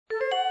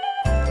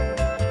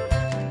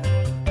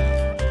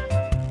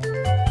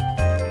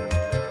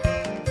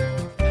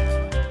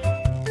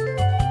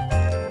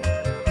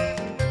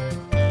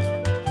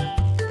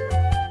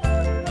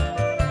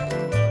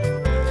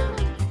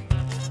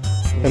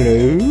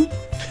Hello.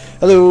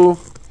 Hello.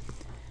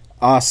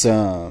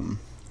 Awesome.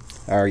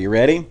 Are you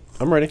ready?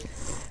 I'm ready.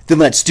 Then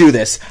let's do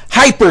this.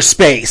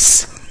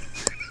 Hyperspace!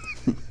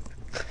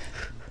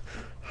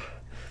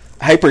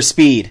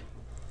 Hyperspeed.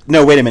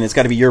 No, wait a minute. It's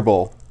got to be your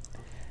bowl.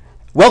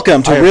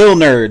 Welcome to Real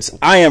Nerds.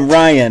 I am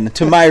Ryan.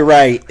 To my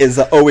right is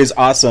always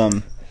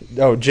awesome.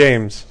 Oh,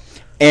 James.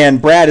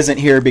 And Brad isn't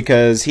here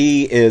because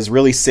he is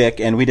really sick,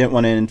 and we didn't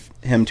want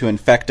him to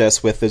infect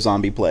us with the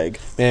zombie plague.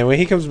 Man, when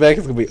he comes back,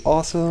 it's going to be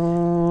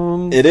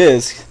awesome. It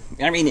is.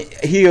 I mean,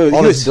 he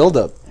this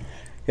build-up.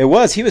 It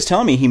was. He was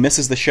telling me he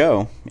misses the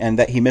show, and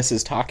that he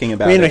misses talking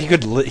about it. He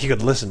could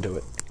listen to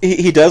it.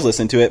 He does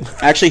listen to it.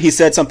 Actually, he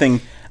said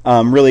something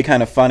really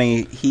kind of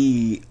funny.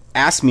 He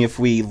asked me if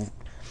we...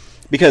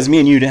 Because me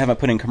and you haven't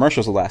put in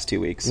commercials the last 2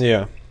 weeks.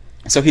 Yeah.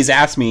 So he's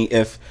asked me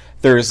if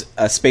there's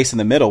a space in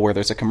the middle where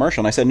there's a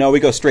commercial, and I said, no, we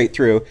go straight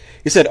through.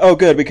 He said, oh,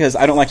 good, because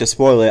I don't like to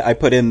spoil it. I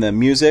put in the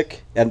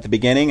music at the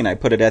beginning, and I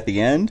put it at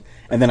the end,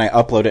 and then I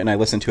upload it, and I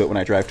listen to it when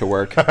I drive to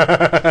work. So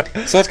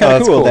that's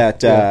kind of cool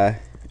that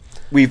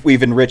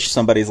we've enriched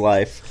somebody's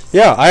life.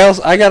 Yeah,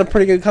 I got a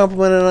pretty good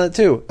compliment on it,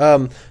 too.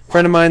 A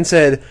friend of mine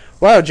said,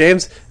 wow,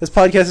 James, this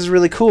podcast is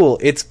really cool.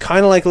 It's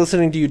kind of like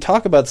listening to you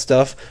talk about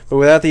stuff, but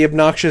without the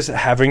obnoxious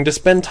having to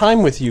spend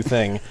time with you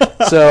thing.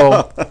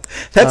 So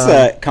that's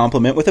a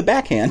compliment with a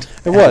backhand.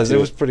 It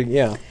was pretty,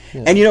 yeah.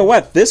 And you know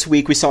what? This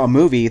week we saw a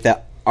movie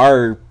that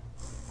our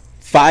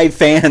 5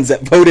 fans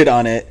that voted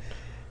on it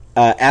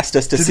asked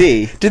us to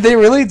see. Did they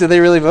really? Did they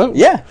really vote?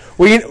 Yeah.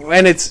 Well,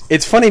 and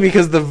it's funny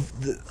because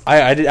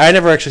I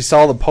never actually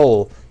saw the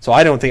poll, so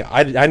I don't think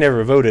I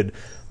never voted,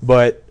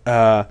 but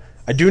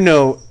I do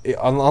know,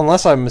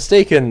 unless I'm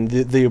mistaken,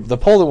 the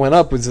poll that went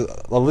up was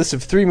a list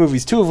of 3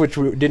 movies, 2 of which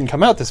didn't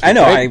come out this week. I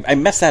know, right? I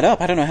messed that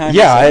up. I don't know how I messed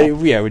that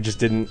up. We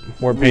just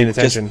weren't paying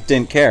attention. Just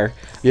didn't care.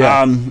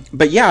 Yeah.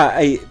 But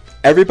yeah,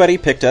 everybody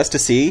picked us to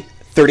see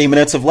 30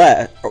 minutes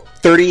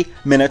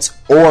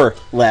or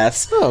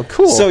less. Oh,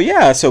 cool. So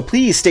yeah, so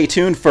please stay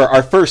tuned for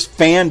our first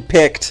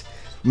fan-picked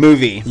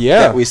movie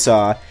that we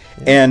saw.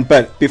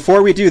 But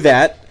before we do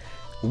that,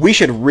 we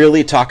should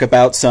really talk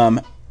about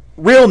some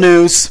real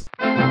news.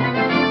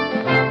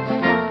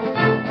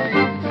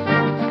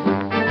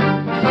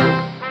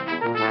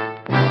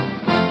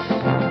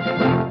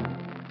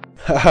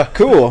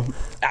 Cool.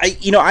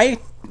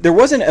 There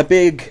wasn't a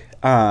big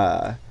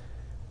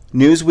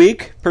news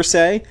week per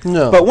se.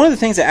 No. But one of the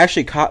things that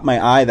actually caught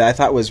my eye that I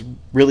thought was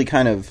really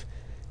kind of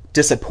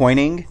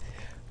disappointing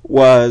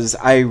was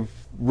I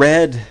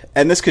read,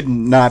 and this could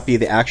not be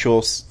the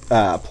actual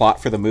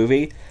plot for the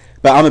movie,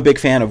 but I'm a big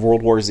fan of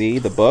World War Z,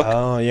 the book.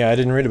 Oh yeah, I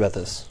didn't read about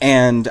this.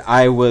 And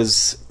I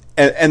was,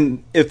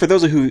 and for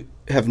those who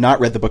have not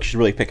read the book, you should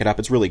really pick it up.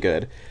 It's really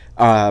good.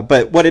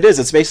 But what it is,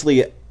 it's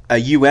basically a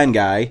UN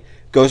guy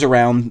goes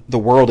around the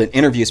world and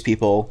interviews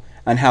people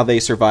on how they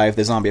survive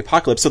the zombie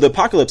apocalypse. So the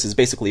apocalypse is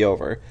basically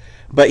over.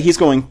 But he's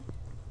going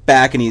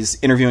back and he's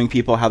interviewing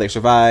people, how they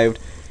survived.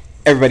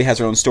 Everybody has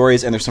their own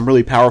stories, and there's some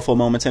really powerful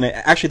moments in it.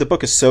 Actually, the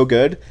book is so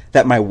good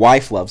that my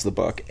wife loves the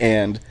book.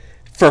 And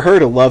for her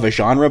to love a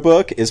genre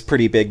book is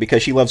pretty big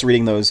because she loves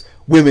reading those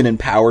women in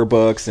power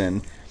books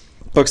and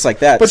books like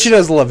that. But she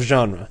does love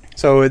genre.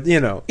 So,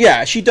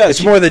 Yeah, she does.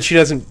 It's more that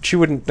she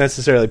wouldn't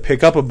necessarily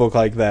pick up a book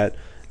like that.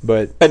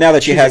 But now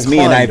that she has me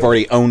and I've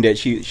already owned it,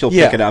 she'll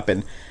pick it up.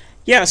 And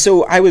yeah,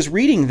 so I was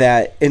reading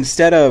that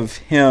instead of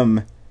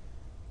him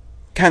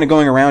kind of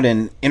going around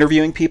and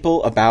interviewing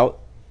people about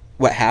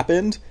what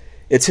happened,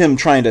 it's him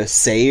trying to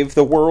save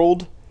the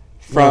world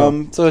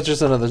from... So it's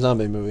just another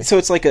zombie movie. So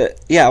it's like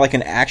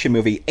an action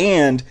movie,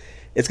 and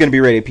it's going to be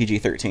rated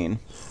PG-13.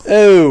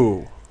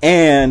 Oh.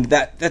 And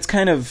that's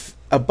kind of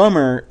a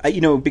bummer,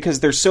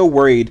 because they're so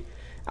worried...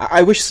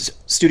 I wish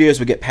studios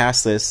would get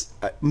past this.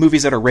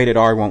 Movies that are rated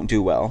R won't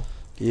do well.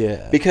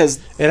 Yeah. Because...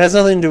 It has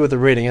nothing to do with the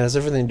rating. It has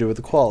everything to do with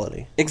the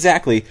quality.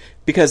 Exactly.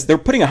 Because they're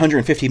putting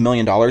 $150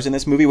 million in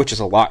this movie, which is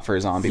a lot for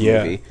a zombie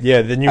movie.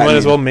 Yeah, then you might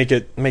as well make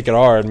it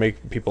R and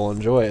make people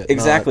enjoy it.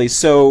 Exactly.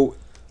 So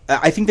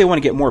I think they want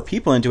to get more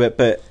people into it,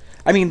 but...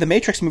 I mean, the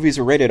Matrix movies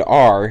are rated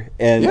R,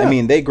 and I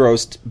mean, they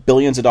grossed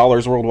billions of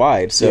dollars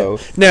worldwide, so...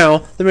 Yeah. Now,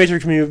 the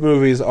Matrix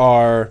movies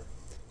are...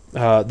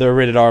 they're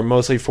rated R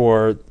mostly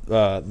for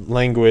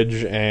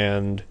language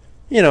and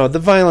the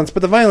violence,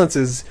 but the violence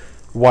is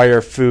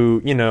wire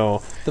fu. The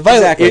violence.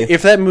 Exactly.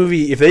 If that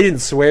movie, if they didn't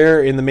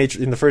swear in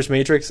the first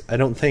Matrix, I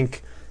don't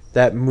think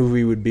that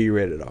movie would be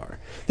rated R.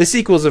 The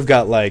sequels have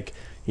got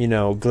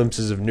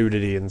glimpses of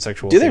nudity and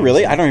sexual. Do they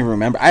really? I don't even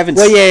remember. I haven't.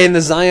 Well, yeah, in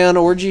the Zion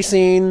orgy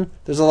scene,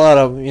 there's a lot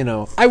of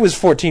I was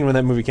 14 when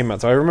that movie came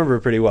out, so I remember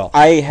it pretty well.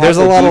 There's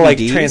a lot of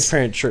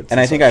transparent shirts, and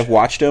I think I've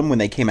watched them when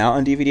they came out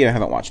on DVD. I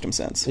haven't watched them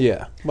since.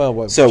 Yeah.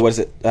 Well, so was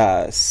it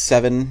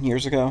 7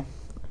 years ago?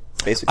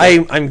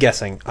 Basically, I'm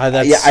guessing.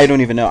 I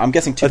don't even know. I'm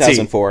guessing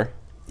 2004.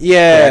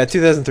 Yeah, correct?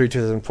 2003,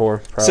 2004,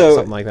 probably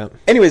something like that.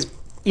 Anyways,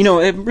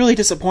 it really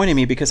disappointed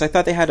me because I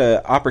thought they had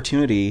an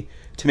opportunity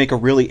to make a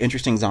really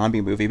interesting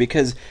zombie movie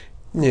because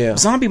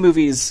zombie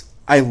movies,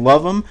 I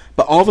love them,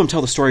 but all of them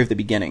tell the story of the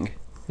beginning.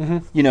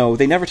 Mm-hmm.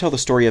 They never tell the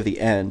story of the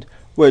end,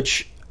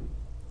 which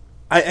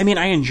I mean,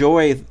 I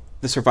enjoy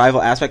the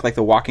survival aspect, like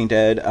the Walking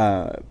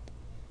Dead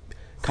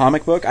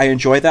comic book. I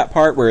enjoy that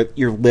part where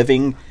you're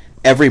living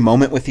every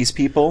moment with these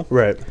people.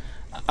 Right.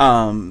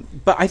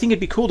 But I think it'd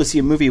be cool to see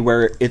a movie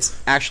where it's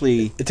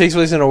actually... It takes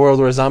place in a world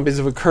where zombies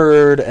have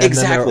occurred and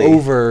Exactly. then they're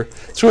over.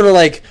 Sort of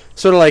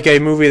like a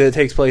movie that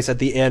takes place at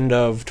the end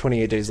of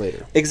 28 Days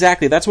Later.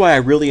 Exactly. That's why I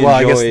really Well,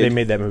 enjoyed... I guess they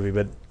made that movie,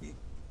 but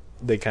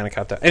they kind of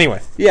cut that.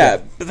 Anyway.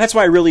 Yeah, but that's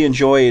why I really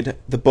enjoyed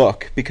the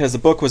book, because the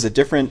book was a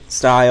different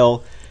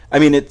style. I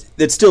mean,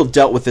 it still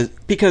dealt with it,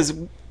 because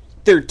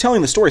they're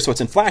telling the story, so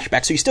it's in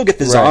flashback, so you still get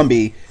the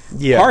zombie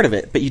part of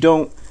it, but you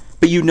don't...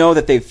 But you know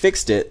that they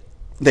fixed it.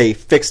 They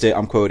fixed it,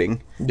 I'm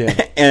quoting.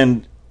 Yeah.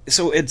 And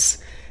so it's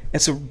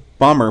a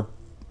bummer.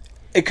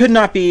 It could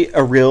not be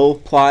a real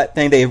plot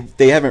thing.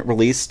 They haven't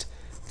released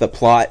the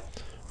plot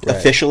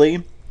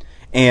officially.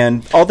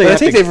 And all they But I have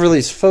think to, they've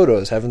released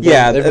photos, haven't they?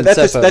 Yeah, They've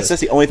that's set photos.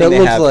 the only thing that they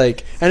looked have.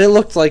 like, and it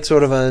looked like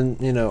sort of an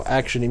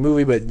action-y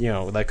movie, but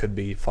that could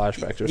be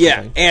flashbacks or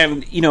something.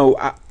 And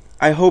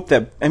I hope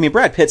that, I mean,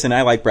 Brad Pitt's, and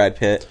I like Brad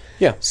Pitt.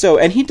 Yeah. So,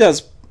 and he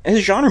does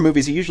his genre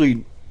movies. He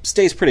usually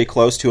stays pretty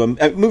close to him.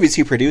 Movies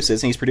he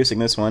produces, and he's producing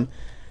this one.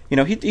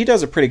 He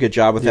does a pretty good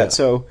job with that.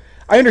 So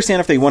I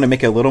understand if they want to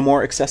make it a little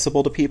more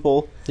accessible to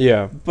people.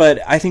 Yeah. But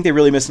I think they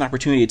really missed an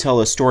opportunity to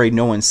tell a story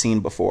no one's seen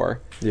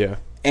before. Yeah.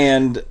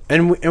 And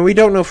we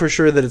don't know for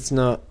sure that it's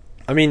not.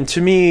 I mean, to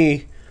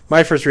me,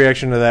 my first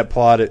reaction to that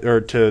plot,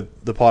 or to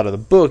the plot of the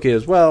book,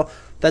 is, well,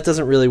 that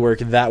doesn't really work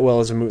that well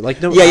as a movie. Like,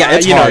 no,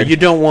 it's hard. You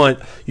don't want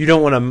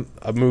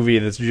a movie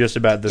that's just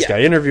about this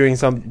guy interviewing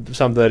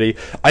somebody.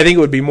 I think it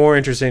would be more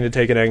interesting to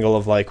take an angle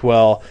of, like,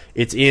 well,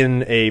 it's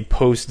in a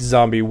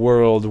post-zombie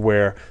world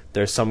where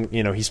there's some,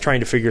 he's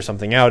trying to figure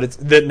something out.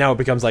 Now it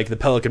becomes like the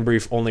Pelican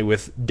Brief, only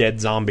with dead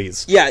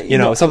zombies.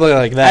 Yeah, something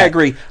like that. I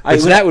agree.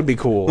 That would be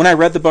cool. When I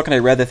read the book and I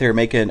read that they were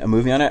making a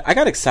movie on it, I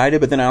got excited,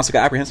 but then I also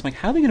got apprehensive. I'm like,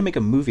 how are they going to make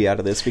a movie out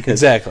of this? Because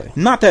exactly.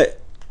 Not that.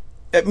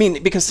 I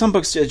mean, because some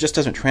books it just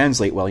doesn't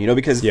translate well,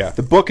 because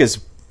the book is,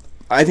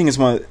 I think,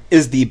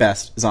 is the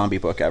best zombie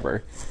book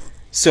ever.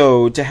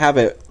 So to have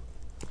it,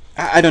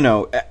 I don't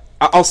know.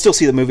 I'll still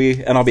see the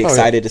movie and I'll be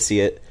excited to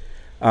see it.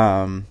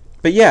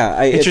 But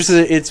yeah,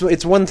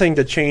 it's one thing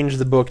to change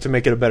the book to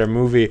make it a better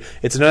movie.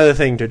 It's another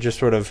thing to just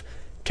sort of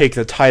take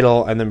the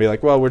title and then be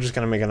like, well, we're just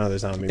going to make another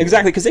zombie movie.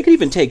 Exactly, because they could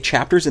even take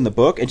chapters in the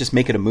book and just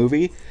make it a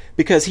movie,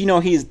 because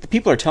the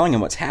people are telling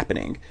him what's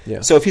happening.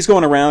 Yeah. So if he's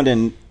going around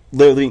and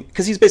literally,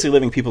 because he's basically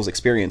living people's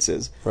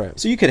experiences, right?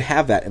 So you could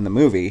have that in the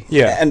movie.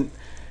 Yeah. And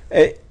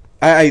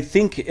I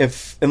think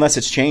unless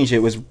it's changed,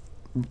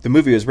 the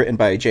movie was written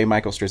by J.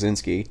 Michael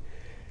Straczynski.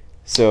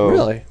 So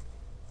really,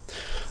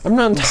 I'm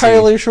not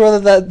entirely sure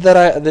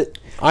that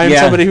I am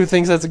somebody who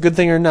thinks that's a good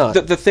thing or not.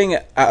 The thing,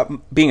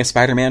 being a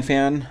Spider-Man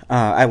fan,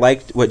 I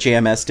liked what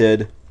JMS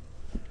did,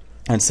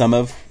 and some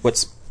of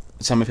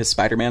his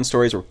Spider-Man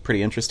stories were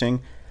pretty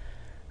interesting.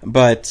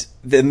 But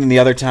then the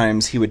other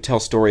times he would tell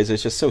stories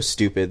that's just so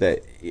stupid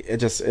that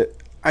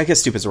I guess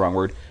stupid is the wrong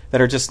word, that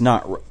are just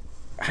not.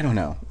 I don't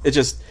know.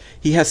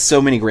 He has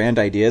so many grand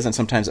ideas, and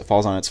sometimes it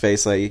falls on its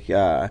face. Like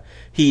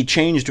he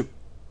changed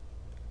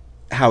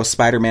how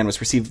Spider-Man was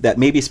perceived, that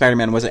maybe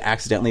Spider-Man wasn't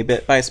accidentally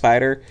bit by a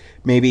spider.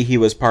 Maybe he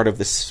was part of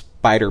the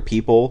spider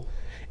people.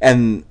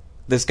 And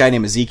this guy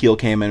named Ezekiel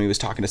came and he was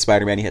talking to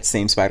Spider-Man. He had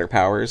same spider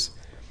powers.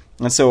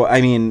 And so,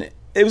 I mean,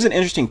 it was an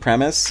interesting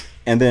premise.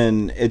 And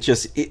then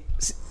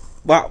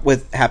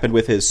what happened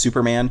with his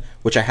Superman,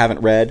 which I haven't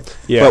read.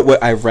 Yeah. But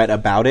what I've read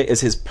about it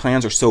is his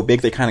plans are so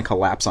big they kind of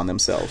collapse on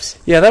themselves.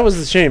 Yeah, that was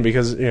the shame,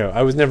 because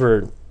I was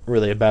never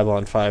really a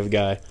Babylon 5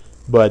 guy.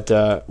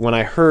 But when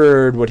I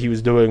heard what he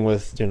was doing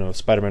with,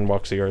 Spider-Man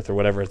Walks the Earth or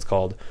whatever it's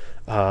called,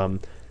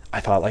 I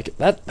thought, like,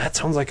 that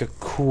sounds like a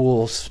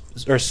cool...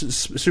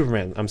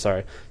 Superman, I'm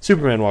sorry.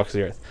 Superman Walks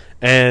the Earth.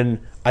 And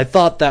I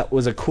thought that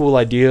was a cool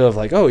idea of,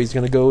 like, oh, he's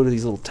going to go to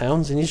these little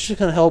towns and he's just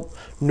going to help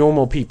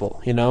normal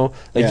people,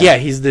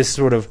 he's this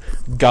sort of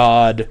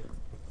god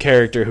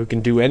character who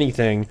can do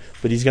anything,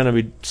 but he's going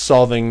to be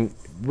solving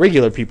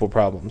regular people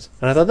problems.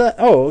 And I thought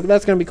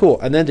that's going to be cool.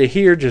 And then to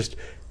hear just...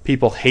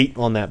 people hate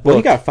on that book. Well,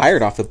 he got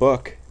fired off the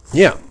book.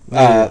 Yeah.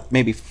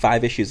 Maybe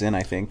 5 issues in,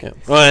 I think. Yeah.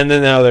 Well, and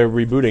then now they're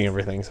rebooting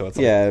everything, so it's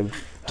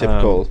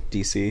typical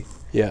DC.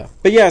 Yeah.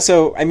 But yeah,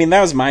 so, I mean,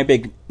 that was my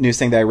big news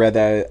thing that I read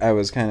that I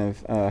was kind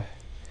of...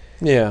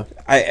 yeah.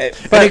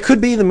 But it could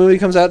be the movie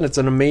comes out and it's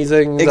an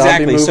amazing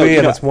zombie movie,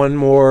 and it's one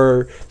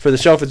more for the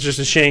shelf. It's just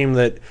a shame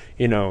that,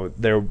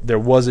 there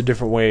was a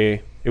different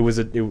way.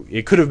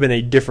 It could have been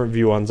a different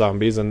view on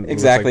zombies. And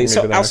exactly.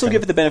 So I'll still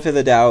give it the benefit of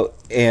the doubt,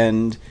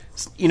 and...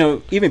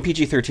 even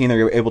PG-13,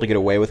 they're able to get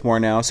away with more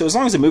now. So as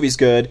long as the movie's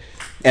good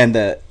and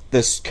the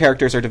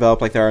characters are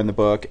developed like they are in the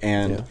book,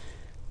 and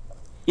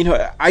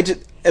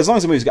as long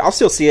as the movie's good, I'll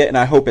still see it, and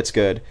I hope it's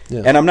good.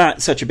 Yeah. And I'm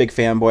not such a big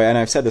fanboy, and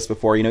I've said this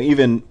before.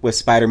 Even with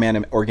Spider-Man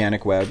and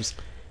Organic Webs,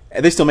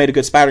 they still made a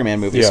good Spider-Man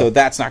movie, so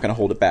that's not going to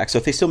hold it back. So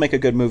if they still make a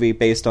good movie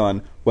based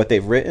on what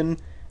they've written,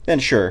 then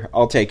sure,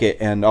 I'll take it,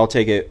 and I'll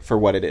take it for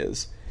what it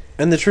is.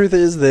 And the truth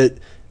is that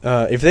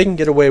if they can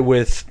get away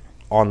with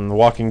on The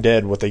Walking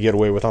Dead what they get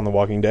away with on The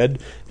Walking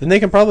Dead, then they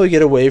can probably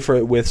get away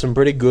with some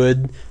pretty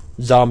good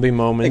zombie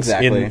moments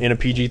in a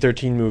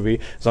PG-13 movie,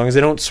 as long as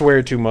they don't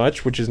swear too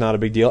much, which is not a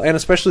big deal. And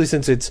especially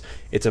since it's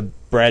a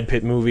Brad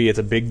Pitt movie, it's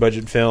a big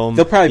budget film.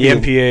 They'll probably the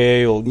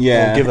MPAA will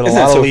give it a Isn't lot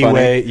that so of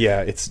leeway. funny?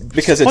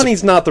 Yeah,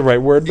 funny's not the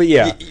right word, but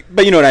yeah.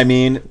 But you know what I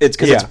mean. It's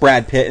because it's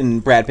Brad Pitt,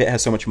 and Brad Pitt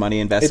has so much money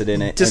invested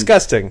in it.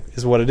 Disgusting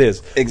is what it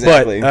is.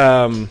 Exactly.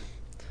 But,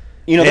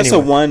 that's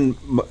one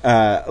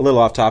a little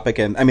off topic,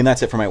 and I mean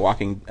that's it for my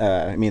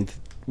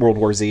World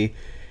War Z.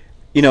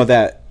 You know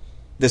that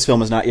this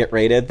film is not yet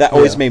rated. That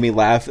always made me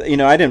laugh. You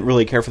know, I didn't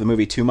really care for the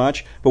movie too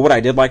much, but what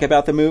I did like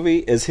about the movie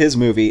is his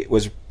movie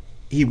was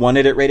he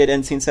wanted it rated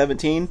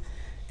NC-17,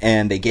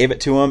 and they gave it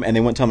to him, and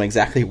they wouldn't tell him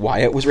exactly why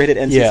it was rated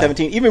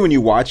NC-17, even when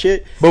you watch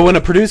it. But when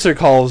a producer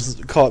calls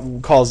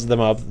them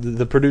up,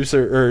 the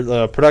producer or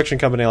the production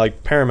company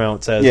like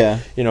Paramount says,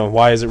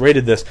 why is it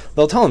rated this?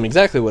 They'll tell them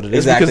exactly what it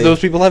is because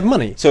those people have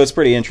money. So it's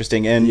pretty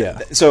interesting, and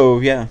it's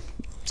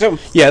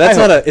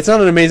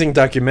not an amazing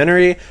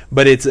documentary,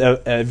 but it's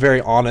a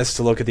very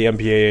honest look at the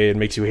MPAA and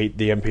makes you hate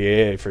the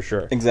MPAA for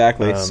sure.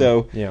 Exactly.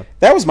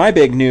 That was my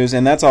big news,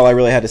 and that's all I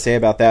really had to say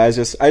about that.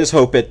 I just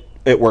hope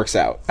it works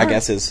out. I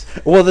guess is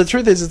well. The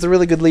truth is, it's a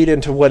really good lead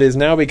into what is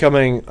now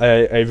becoming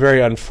a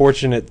very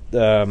unfortunate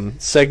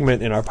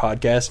segment in our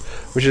podcast,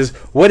 which is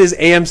what is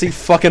AMC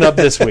fucking up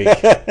this week?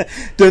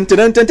 Dun, dun,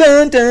 dun, dun,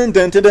 dun, dun,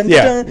 dun, dun,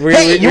 yeah,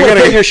 hey, you want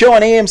to put your show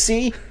on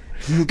AMC?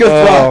 Good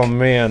luck. Oh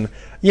man,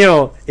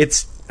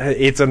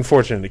 it's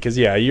unfortunate because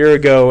a year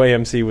ago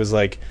AMC was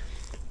like,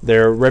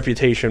 their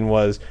reputation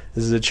was,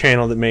 this is a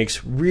channel that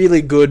makes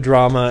really good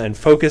drama and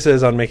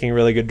focuses on making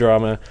really good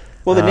drama.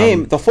 Well,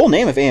 the full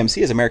name of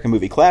AMC is American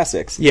Movie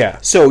Classics. Yeah.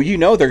 So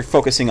they're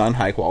focusing on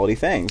high quality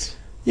things.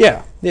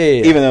 Yeah.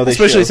 Even though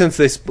especially since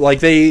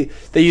they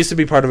used to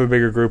be part of a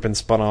bigger group and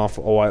spun off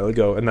a while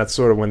ago, and that's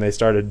sort of when they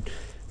started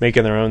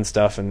making their own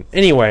stuff. And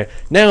anyway,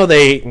 now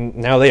they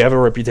have a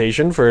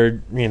reputation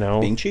for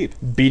being cheap,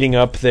 beating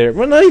up their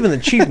not even the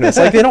cheapness.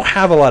 Like they don't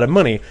have a lot of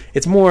money.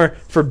 It's more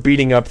for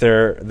beating up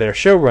their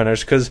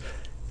showrunners because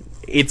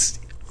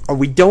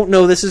we don't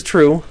know this is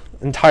true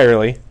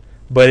entirely.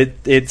 But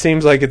it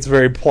seems like it's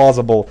very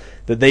plausible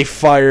that they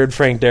fired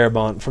Frank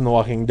Darabont from The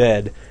Walking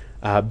Dead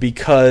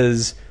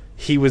because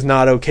he was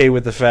not okay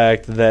with the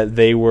fact that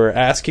they were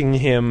asking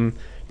him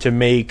to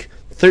make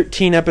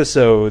 13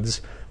 episodes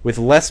with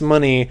less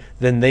money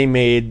than they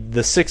made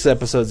the 6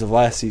 episodes of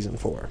last season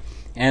for.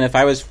 And if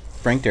I was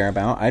Frank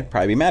Darabont, I'd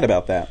probably be mad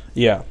about that.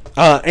 Yeah.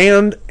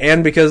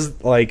 And because,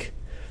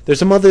 there's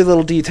some other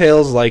little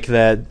details like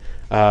that.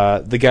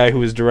 The guy who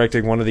was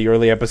directing one of the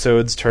early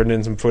episodes turned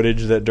in some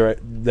footage that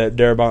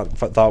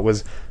Darabont thought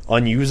was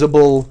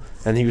unusable,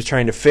 and he was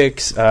trying to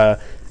fix.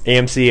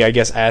 AMC, I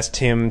guess, asked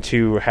him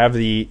to have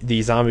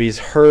the zombies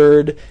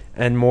heard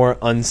and more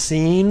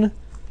unseen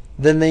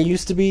than they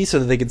used to be, so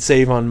that they could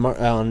save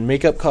on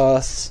makeup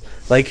costs.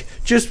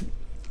 Just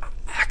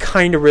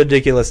kind of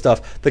ridiculous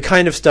stuff. The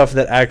kind of stuff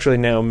that actually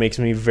now makes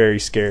me very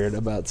scared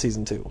about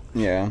season 2.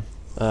 Yeah.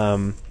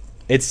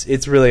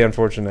 It's really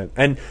unfortunate,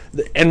 and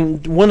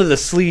one of the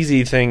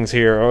sleazy things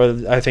here,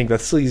 or I think the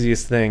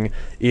sleaziest thing,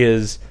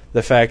 is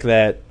the fact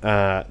that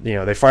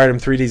they fired him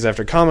 3 days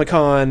after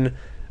Comic-Con,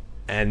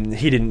 and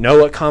he didn't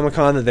know at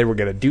Comic-Con that they were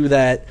going to do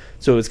that.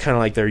 So it's kind of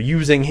like they're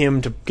using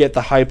him to get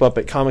the hype up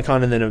at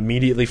Comic-Con, and then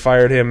immediately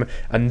fired him,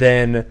 and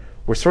then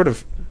we're sort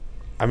of,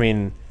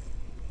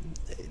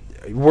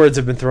 words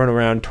have been thrown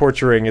around.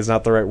 Torturing is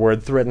not the right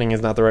word. Threatening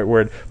is not the right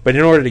word. But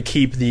in order to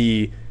keep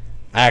the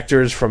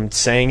actors from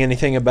saying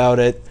anything about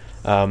it,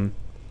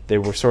 they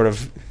were sort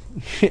of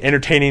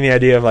entertaining the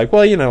idea of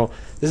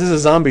this is a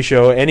zombie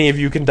show, any of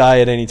you can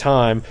die at any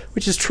time,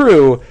 which is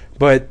true,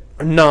 but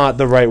not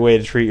the right way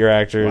to treat your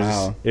actors.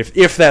 Wow.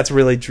 If that's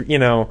really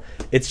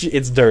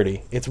it's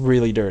dirty. It's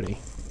really dirty.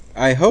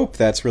 I hope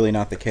that's really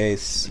not the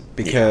case,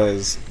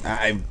 because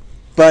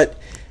but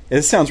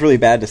it sounds really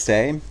bad to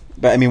say,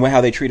 but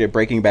how they treated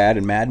Breaking Bad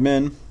and Mad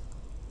Men.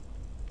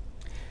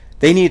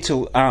 They need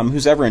to,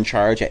 who's ever in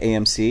charge at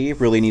AMC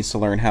really needs to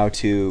learn how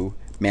to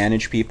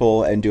manage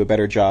people and do a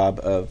better job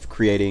of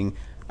creating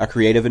a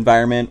creative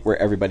environment where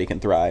everybody can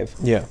thrive.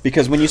 Yeah.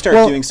 Because when you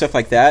start doing stuff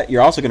like that,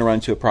 you're also going to run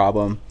into a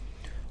problem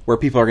where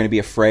people are going to be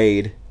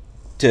afraid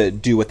to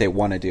do what they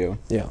want to do.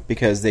 Yeah.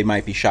 Because they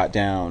might be shot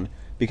down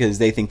because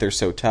they think they're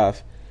so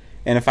tough.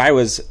 And if I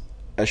was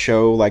a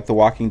show like The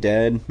Walking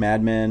Dead,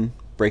 Mad Men,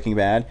 Breaking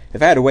Bad,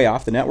 if I had a way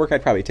off the network,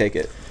 I'd probably take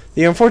it.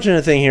 The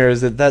unfortunate thing here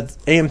is that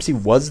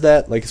AMC was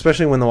that,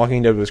 especially when The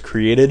Walking Dead was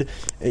created,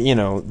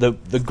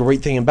 the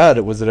great thing about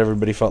it was that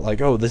everybody felt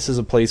like, oh, this is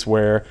a place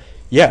where,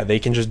 they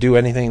can just do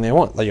anything they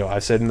want.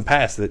 I've said in the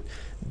past that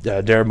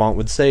Darabont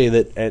would say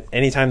that at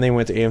any time they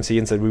went to AMC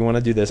and said, we want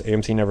to do this,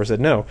 AMC never said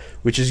no,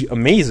 which is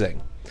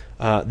amazing.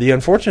 The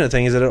unfortunate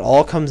thing is that it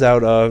all comes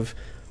out of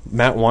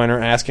Matt Weiner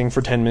asking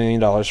for $10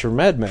 million for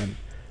Mad Men,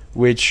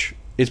 which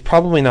is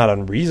probably not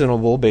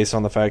unreasonable based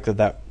on the fact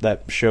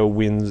that show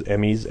wins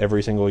Emmys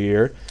every single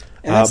year.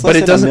 And that's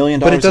 $1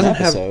 million an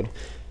episode.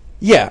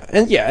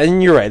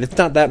 And you're right, it's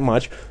not that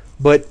much,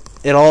 but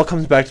it all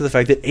comes back to the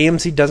fact that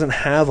AMC doesn't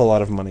have a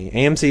lot of money.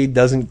 AMC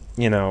doesn't,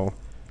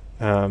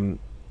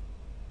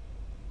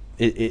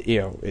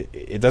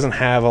 it doesn't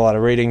have a lot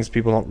of ratings.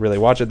 People don't really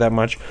watch it that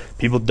much.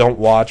 People don't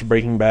watch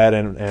Breaking Bad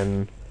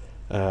and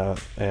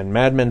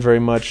Mad Men very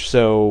much.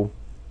 So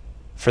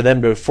for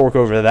them to fork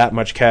over that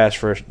much cash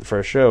for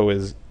a show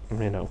is,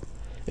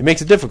 it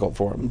makes it difficult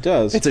for them. It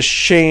does. It's a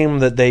shame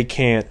that they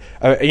can't.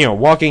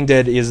 Walking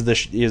Dead is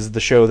the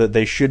show that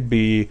they should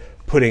be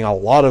putting a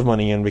lot of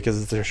money in,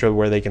 because it's a show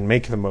where they can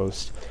make the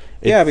most.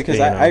 Because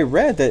I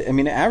read that,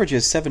 it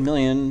averages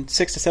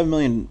 6 to 7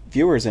 million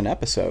viewers an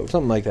episode.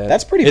 Something like that.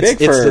 That's pretty big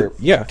for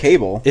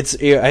cable.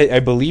 I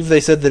believe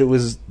they said that it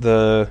was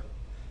the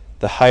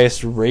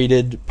highest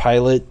rated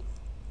pilot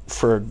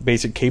for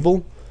basic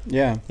cable.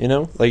 Yeah.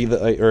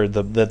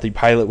 That the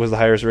pilot was the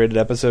highest rated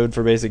episode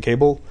for basic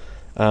cable.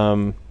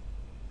 I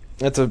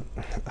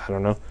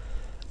don't know.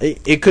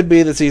 It could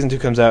be that season 2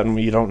 comes out and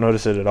you don't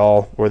notice it at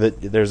all, or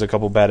that there's a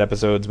couple bad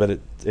episodes, but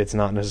it's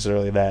not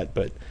necessarily that.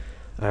 But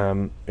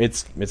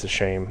it's a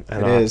shame.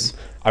 And it is.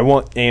 I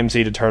want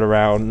AMC to turn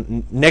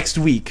around next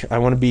week. I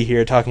want to be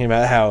here talking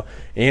about how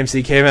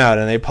AMC came out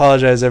and they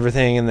apologized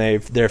everything and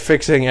they're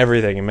fixing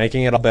everything and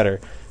making it all better.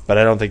 But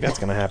I don't think that's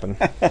going to happen.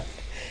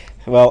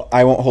 Well,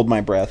 I won't hold my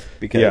breath,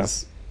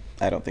 because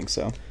I don't think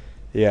so.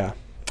 Yeah.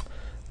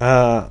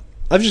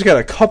 I've just got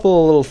a couple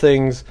of little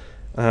things.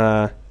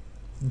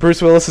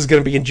 Bruce Willis is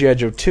going to be in G.I.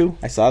 Joe 2.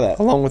 I saw that.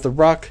 Along with The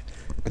Rock.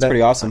 That's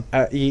pretty awesome.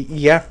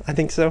 Yeah, I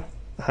think so.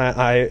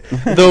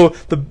 Though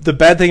the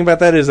bad thing about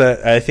that is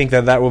that I think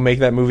that will make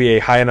that movie a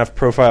high enough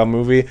profile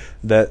movie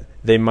that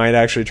they might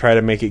actually try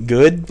to make it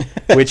good,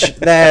 which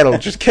that'll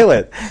just kill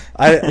it.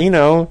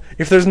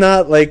 If there's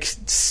not like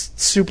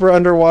super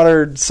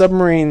underwater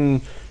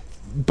submarine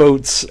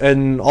boats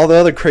and all the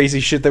other crazy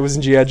shit that was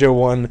in G.I. Joe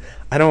 1,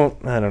 I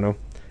don't know.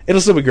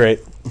 It'll still be great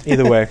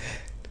either way.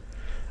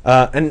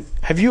 And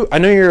I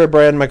know you're a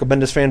Brian Michael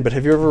Bendis fan, but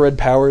have you ever read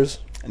Powers?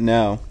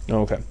 No.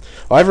 Oh, okay.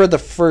 Well, I've read the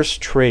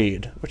first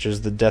trade, which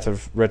is The Death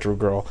of Retro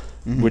Girl,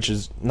 which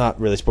is not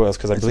really spoilers,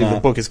 because I believe the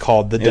book is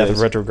called The Death of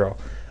Retro Girl.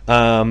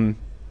 And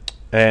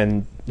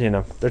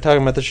they're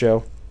talking about the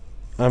show.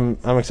 I'm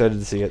excited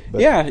to see it. But.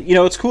 Yeah,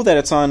 it's cool that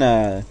it's on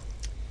a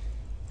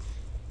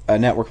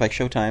network like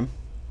Showtime.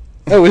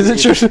 Oh, is it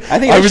Showtime?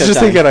 I was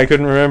just thinking I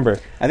couldn't remember.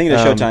 I think it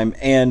is Showtime,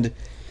 and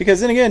because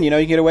then again, you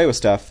can get away with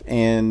stuff,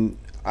 and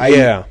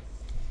I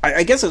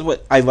guess is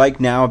what I like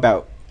now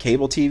about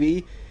cable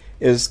TV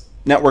is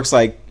networks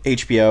like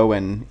HBO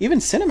and even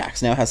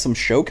Cinemax now has some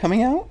show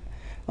coming out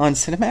on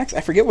Cinemax.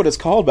 I forget what it's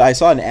called, but I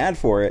saw an ad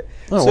for it.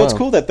 It's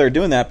cool that they're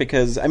doing that,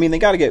 because they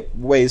got to get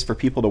ways for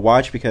people to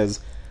watch, because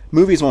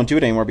movies won't do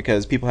it anymore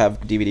because people have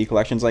DVD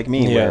collections like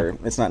me where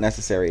it's not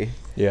necessary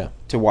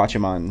to watch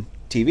them on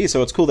TV.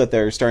 So it's cool that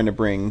they're starting to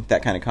bring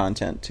that kind of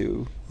content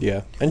to...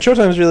 Yeah. And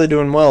Showtime's really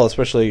doing well,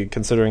 especially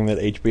considering that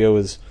HBO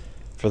is,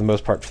 for the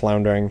most part,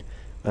 floundering.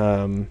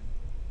 Well,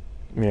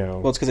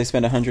 it's because they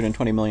spent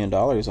 $120 million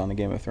on the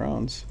Game of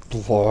Thrones.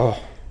 The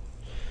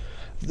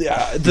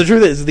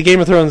truth is, the Game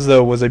of Thrones,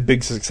 though, was a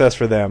big success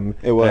for them.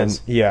 It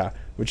was. And,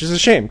 which is a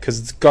shame, because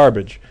it's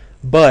garbage.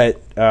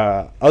 But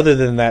other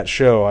than that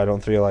show, I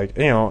don't feel like...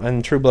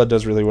 and True Blood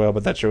does really well,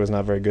 but that show is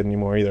not very good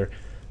anymore either.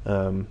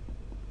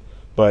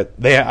 But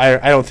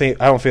I don't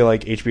feel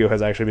like HBO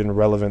has actually been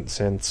relevant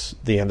since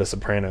the end of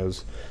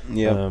Sopranos.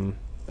 Yeah.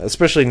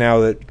 Especially now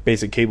that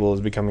basic cable is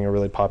becoming a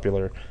really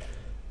popular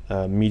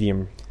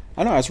medium.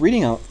 I don't know. I was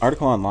reading an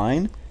article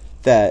online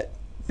that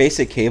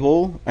basic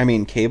cable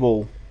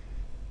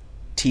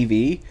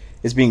TV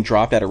is being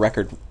dropped at a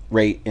record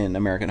rate in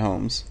American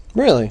homes.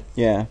 Really?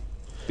 Yeah.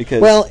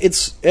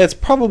 Because it's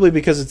probably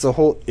because it's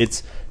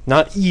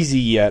not easy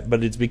yet,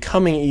 but it's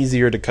becoming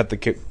easier to cut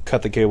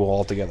the cable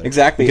altogether.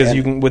 Exactly. Because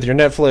you can, with your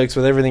Netflix,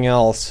 with everything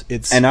else,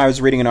 it's... And I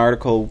was reading an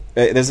article,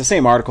 there's the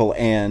same article,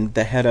 and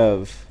the head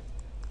of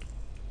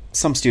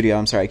some studio,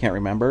 I'm sorry, I can't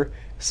remember,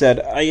 said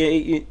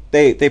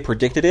they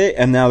predicted it,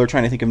 and now they're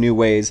trying to think of new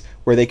ways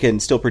where they can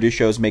still produce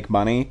shows, make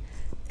money,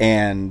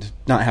 and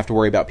not have to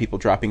worry about people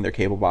dropping their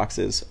cable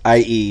boxes,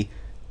 i.e.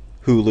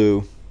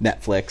 Hulu,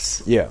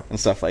 Netflix, and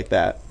stuff like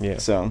that. Yeah.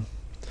 So,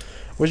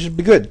 which would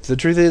be good. The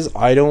truth is,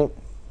 I don't.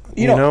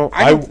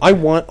 I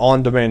want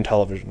on-demand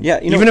television. Yeah,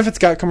 even if it's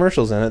got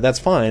commercials in it, that's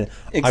fine.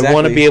 Exactly. I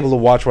want to be able to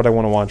watch what I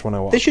want to watch when I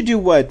want. They should do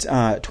what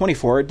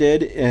 24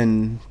 did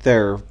in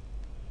their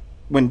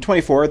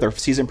 24, their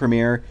season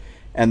premiere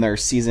and their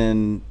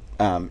season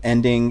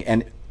ending,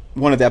 and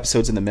one of the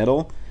episodes in the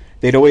middle.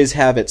 They'd always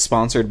have it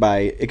sponsored by,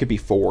 it could be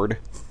Ford,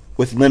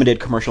 with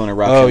limited commercial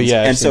interruptions. Oh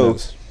yeah, and so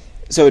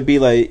it'd be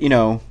like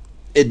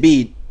it'd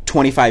be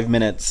 25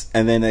 minutes,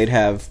 and then they'd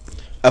have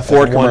a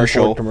Ford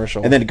commercial,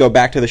 and then go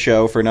back to the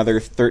show for another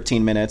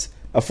 13 minutes,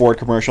 a Ford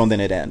commercial, and then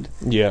it'd end.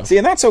 Yeah. See,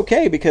 and that's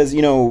okay, because,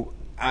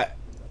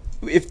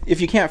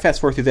 if you can't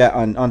fast forward through that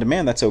on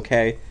demand, that's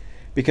okay.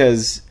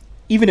 Because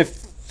even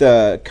if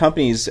the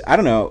companies, I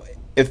don't know,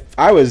 if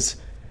I was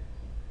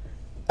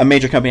a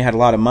major company, had a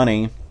lot of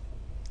money,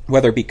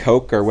 whether it be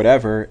Coke or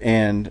whatever,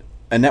 and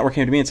a network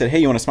came to me and said, hey,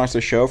 you want to sponsor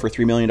the show for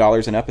 $3 million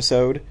an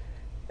episode?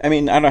 I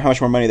mean, I don't know how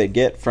much more money they'd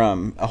get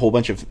from a whole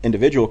bunch of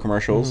individual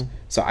commercials,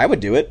 so I would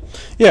do it.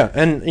 Yeah,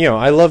 and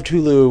I loved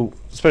Hulu,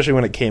 especially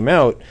when it came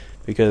out,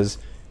 because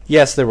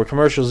yes, there were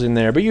commercials in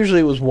there, but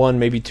usually it was one,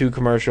 maybe two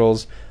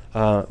commercials.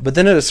 But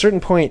then at a certain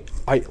point,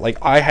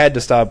 I had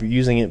to stop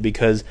using it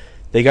because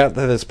they got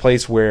to this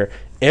place where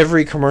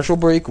every commercial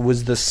break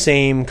was the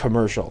same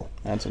commercial.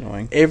 That's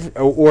annoying.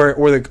 Or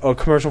a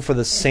commercial for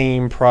the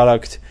same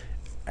product,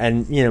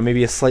 and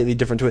maybe a slightly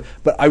different to it.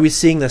 But I was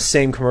seeing the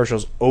same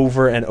commercials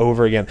over and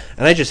over again,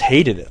 and I just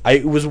hated it.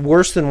 It was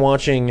worse than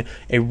watching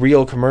a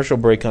real commercial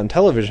break on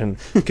television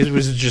because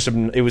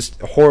it was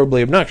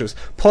horribly obnoxious.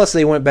 Plus,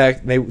 they went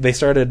back. They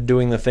started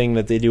doing the thing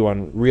that they do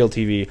on real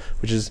TV,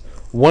 which is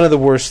one of the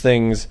worst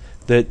things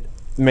that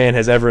man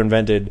has ever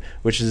invented,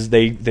 which is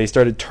they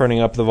started turning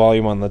up the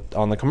volume on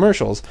the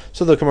commercials,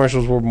 so the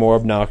commercials were more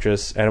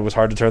obnoxious and it was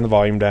hard to turn the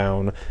volume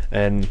down,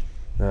 and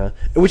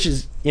which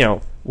is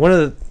one of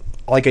the,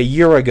 like a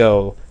year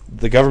ago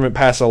the government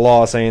passed a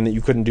law saying that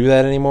you couldn't do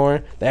that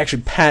anymore. They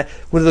actually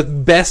one of the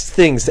best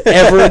things to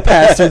ever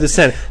pass through the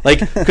Senate,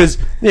 because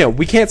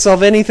we can't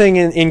solve anything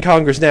in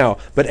Congress now,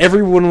 but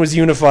everyone was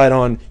unified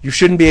on you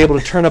shouldn't be able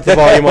to turn up the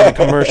volume on the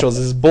commercials.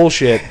 This is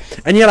bullshit,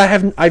 and yet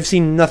I've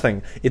seen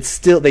nothing.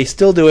 They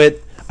still do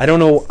it. I don't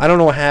know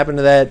what happened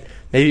to that.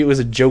 Maybe it was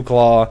a joke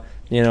law,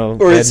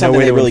 or it's something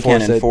they really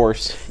can't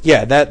enforce.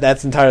 Yeah,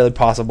 that's entirely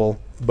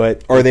possible,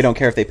 or they don't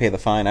care if they pay the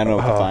fine. I don't know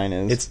what the fine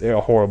is.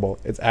 It's horrible.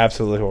 It's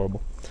absolutely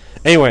horrible.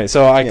 Anyway,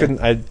 so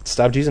I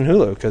stopped using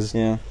Hulu because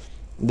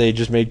they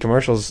just made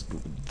commercials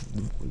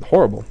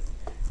horrible.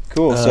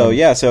 Cool.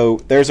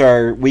 So there's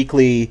our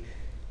weekly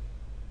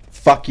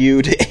fuck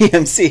you to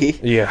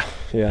AMC. Yeah.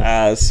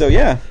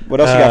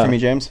 What else you got for me,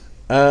 James?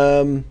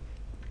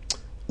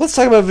 Let's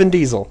talk about Vin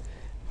Diesel.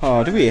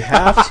 Oh, do we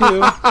have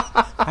to?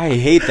 I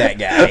hate that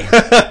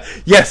guy.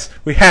 Yes,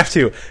 we have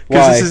to.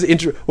 Why? This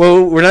is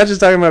well, we're not just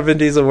talking about Vin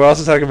Diesel. We're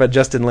also talking about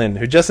Justin Lin,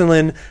 who Justin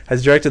Lin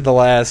has directed the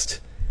last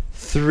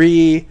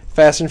 3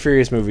 Fast and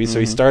Furious movies. So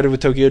he started with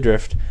Tokyo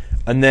Drift,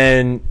 and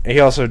then he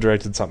also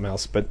directed something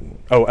else. But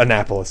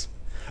Annapolis.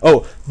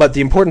 But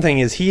the important thing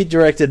is he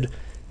directed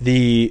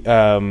the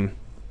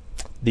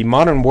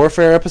Modern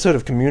Warfare episode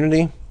of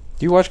Community.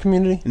 Do you watch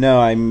Community? No,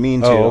 I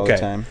mean to all the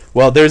time.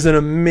 Well, there's an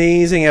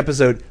amazing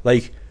episode.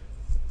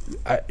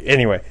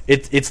 Anyway,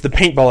 it's the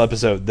paintball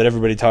episode that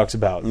everybody talks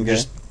about. Okay.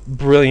 Just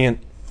brilliant,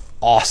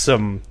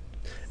 awesome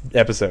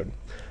episode.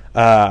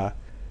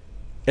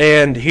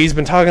 And he's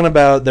been talking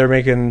about they're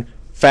making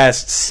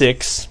Fast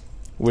 6,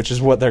 which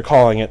is what they're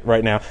calling it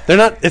right now. They're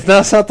not. It's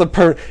not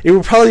the it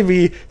would probably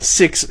be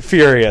 6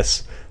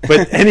 Furious,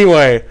 but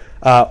anyway,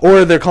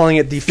 or they're calling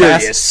it the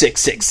Furious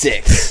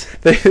 666.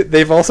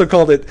 They've also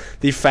called it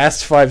the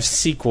Fast 5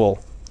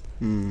 sequel.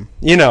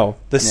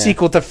 The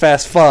sequel to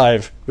Fast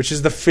 5, which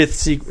is the 5th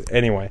sequel.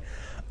 Anyway,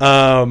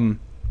 but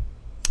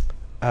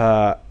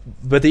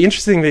the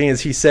interesting thing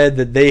is he said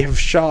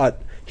that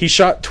he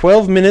shot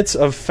 12 minutes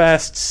of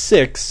Fast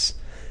 6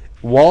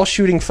 while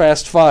shooting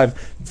Fast 5,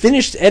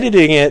 finished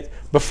editing it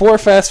before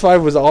Fast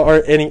 5 was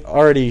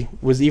already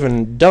was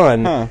even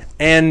done,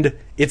 and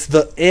it's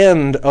the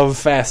end of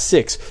Fast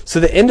 6. So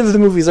the end of the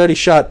movie is already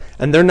shot,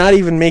 and they're not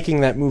even making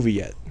that movie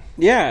yet.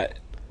 Yeah.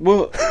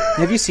 Well,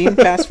 have you seen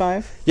Fast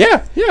 5?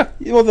 Yeah.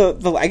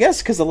 Well, I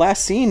guess because the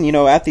last scene,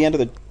 at the end of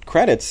the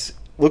credits,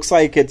 looks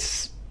like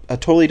it's a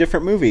totally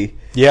different movie.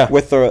 Yeah.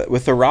 With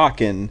the Rock,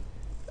 and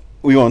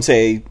we won't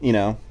say,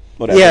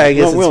 whatever. Yeah, I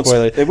guess it's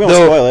spoiler. We won't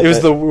spoil it. It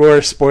was the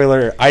worst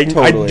spoiler.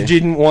 Totally. I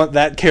didn't want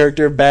that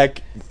character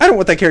back. I don't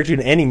want that character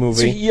in any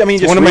movie. So,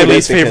 it's one of my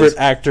least favorite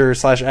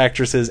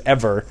actor/actresses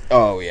ever.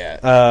 Oh,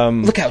 yeah.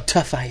 Look how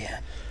tough I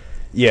am.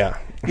 Yeah.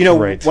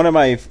 Right. One of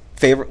my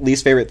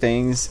least favorite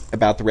things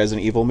about the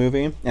Resident Evil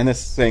movie, and this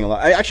is saying a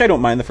lot. I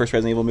don't mind the first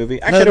Resident Evil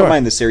movie. Actually, I don't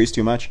mind the series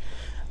too much.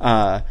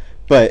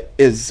 But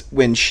is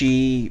when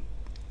she...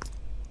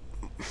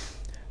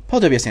 Paul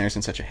W.S.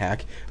 Anderson's such a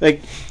hack.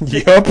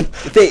 Yup.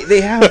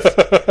 They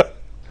have...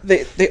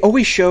 they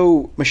always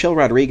show Michelle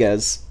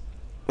Rodriguez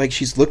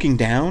she's looking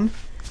down,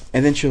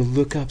 and then she'll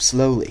look up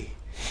slowly.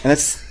 And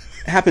that's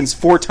happens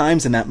 4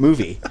 times in that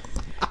movie.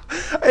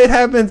 It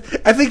happens.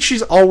 I think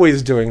she's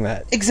always doing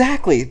that.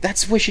 Exactly.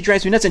 That's the way she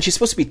drives me nuts. And she's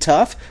supposed to be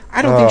tough.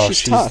 I don't think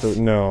she's tough.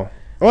 No.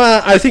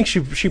 Well, I think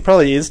she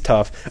probably is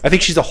tough. I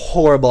think she's a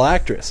horrible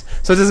actress.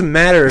 So it doesn't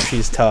matter if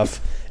she's tough.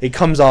 It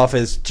comes off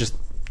as just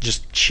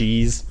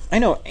cheese. I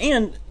know.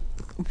 And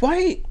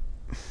why...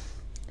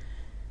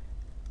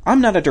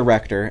 I'm not a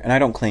director, and I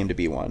don't claim to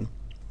be one.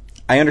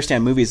 I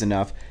understand movies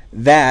enough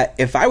that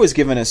if I was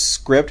given a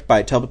script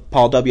by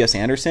Paul W.S.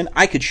 Anderson,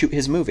 I could shoot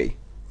his movie.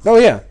 Oh,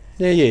 yeah.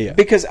 Yeah.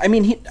 Because, I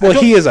mean...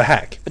 he is a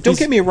hack. Don't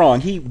get me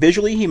wrong.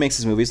 Visually, he makes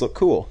his movies look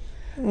cool.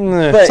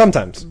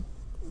 Sometimes.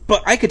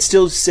 But I could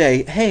still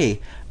say, hey,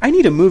 I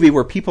need a movie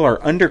where people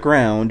are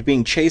underground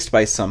being chased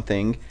by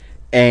something,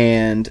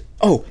 and...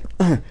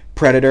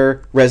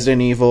 Predator,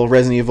 Resident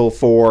Evil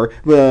 4,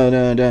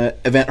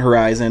 Event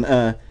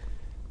Horizon...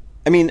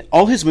 I mean,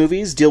 all his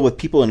movies deal with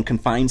people in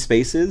confined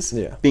spaces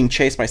being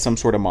chased by some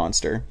sort of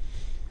monster.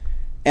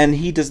 and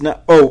he does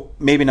not. Oh,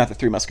 maybe not the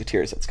Three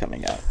Musketeers that's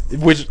coming out.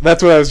 Which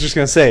that's what I was just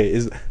gonna say.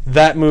 Is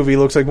that movie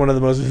looks like one of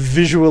the most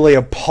visually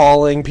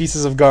appalling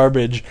pieces of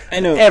garbage I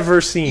know. I've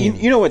ever seen.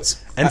 You know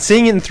what's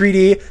Seeing it in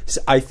 3D,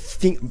 I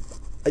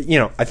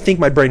think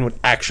my brain would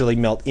actually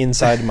melt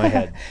inside my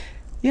head.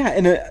 Yeah,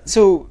 and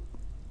so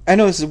I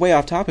know this is way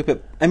off topic,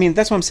 but I mean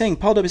that's what I'm saying.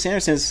 Paul W.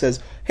 Anderson says,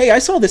 "Hey, I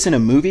saw this in a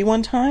movie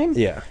one time,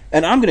 Yeah.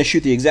 and I'm going to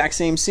shoot the exact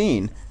same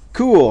scene.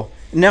 Cool.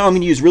 Now I'm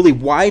going to use really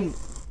wide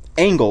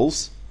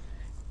angles,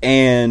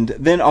 and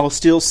then I'll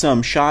steal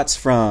some shots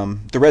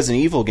from the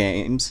Resident Evil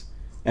games,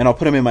 and I'll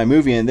put them in my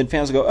movie, and then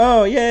fans will go,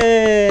 oh,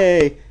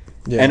 yay!"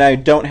 Yeah. And I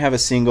don't have a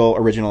single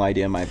original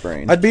idea in my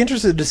brain. I'd be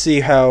interested to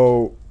see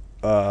how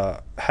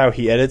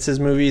he edits his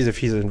movies, if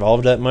he's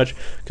involved that much.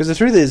 Because the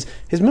truth is,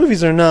 his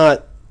movies are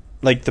not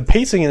like the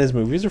pacing in his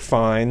movies are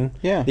fine.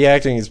 Yeah. The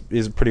acting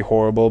is pretty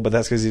horrible, but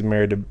that's because he's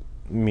married to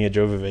Mia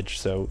Jovovich,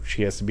 so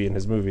she has to be in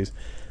his movies.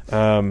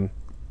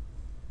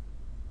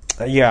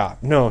 Yeah,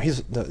 no,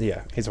 he's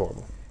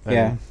horrible.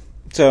 Yeah.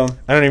 So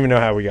I don't even know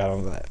how we got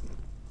onto that.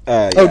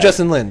 yeah. Oh,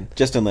 Justin Lin.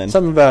 Justin Lin.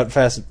 Something about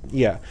Fast.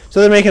 Yeah.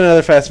 So they're making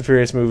another Fast and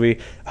Furious movie,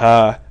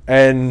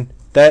 and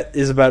that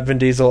is about Vin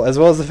Diesel, as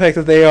well as the fact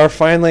that they are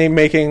finally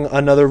making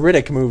another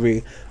Riddick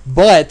movie.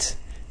 But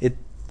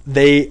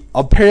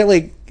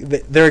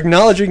they're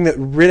acknowledging that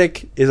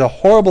Riddick is a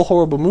horrible,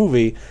 horrible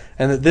movie,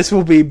 and that this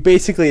will be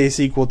basically a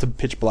sequel to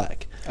Pitch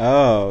Black.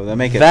 Oh, that'll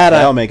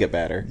make it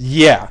better.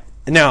 Yeah.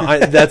 Now,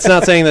 that's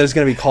not saying that it's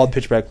going to be called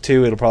Pitch Black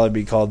 2. It'll probably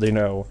be called,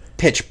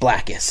 Pitch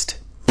Blackest.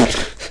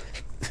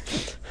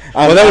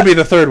 Well, that would be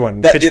the third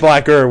one. Pitch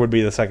Blacker would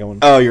be the second one.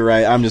 Oh, you're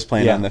right. I'm just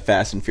playing Yeah. on the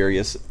Fast and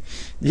Furious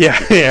Yeah.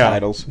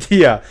 titles.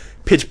 Yeah.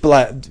 Pitch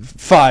Black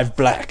 5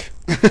 Black.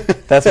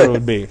 That's what it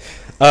would be.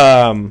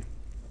 I'm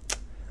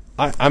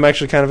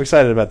actually kind of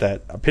excited about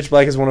that. Pitch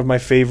Black is one of my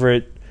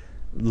favorite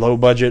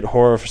low-budget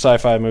horror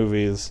sci-fi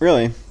movies.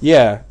 Really?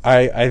 Yeah,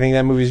 I think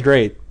that movie's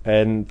great,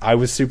 and I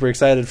was super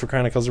excited for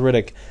Chronicles of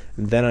Riddick,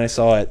 and then I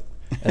saw it,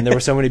 and there were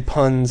so many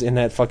puns in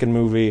that fucking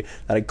movie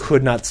that I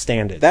could not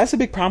stand it. That's a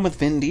big problem with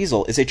Vin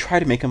Diesel, is they try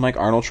to make him like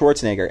Arnold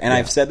Schwarzenegger. And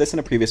I've said this in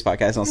a previous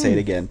podcast, and I'll say it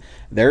again.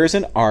 There is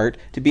an art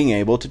to being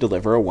able to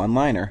deliver a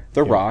one-liner.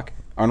 The Rock,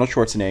 Arnold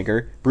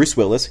Schwarzenegger, Bruce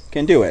Willis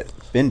can do it.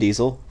 Vin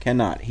Diesel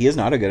cannot. He is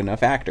not a good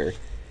enough actor.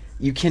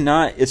 You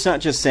cannot... It's not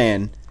just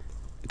saying,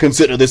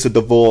 consider this a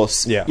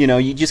divorce. Yeah.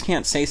 You just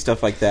can't say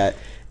stuff like that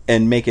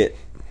and make it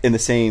in the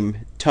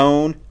same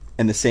tone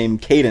and the same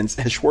cadence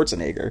as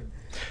Schwarzenegger.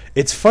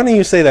 It's funny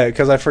you say that,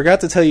 because I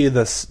forgot to tell you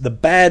the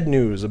bad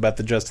news about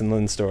the Justin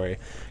Lin story.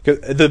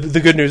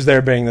 The good news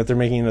there being that they're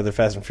making another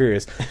Fast and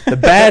Furious. The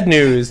bad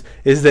news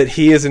is that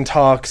he is in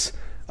talks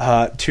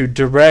to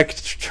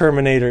direct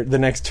the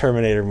next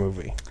Terminator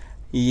movie.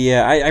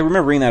 Yeah, I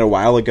remember reading that a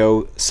while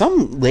ago.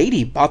 Some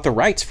lady bought the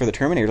rights for the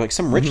Terminator, like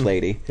some rich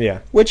lady. Yeah.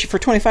 Which, for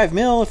 $25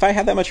 million, if I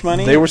had that much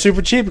money... They were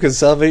super cheap because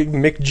Salvage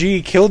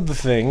McG killed the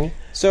thing.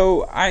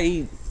 So,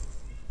 I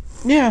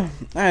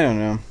don't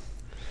know.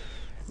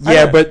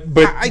 Yeah, but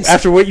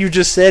after what you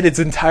just said, it's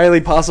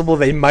entirely possible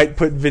they might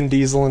put Vin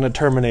Diesel in a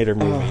Terminator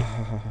movie.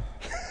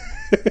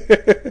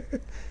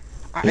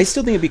 I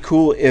still think it'd be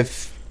cool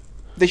if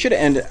they should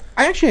have ended...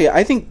 I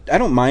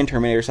don't mind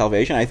Terminator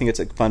Salvation. I think it's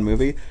a fun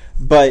movie.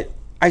 But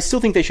I still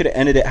think they should have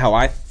ended it how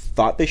I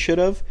thought they should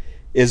have,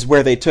 is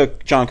where they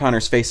took John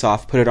Connor's face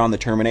off, put it on the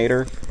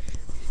Terminator,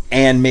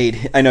 and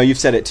made... I know you've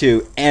said it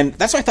too. And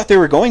that's why I thought they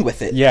were going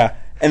with it. Yeah.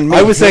 And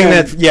I was saying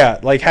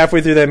that, like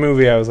halfway through that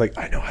movie, I was like,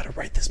 I know how to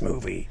write this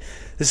movie.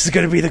 This is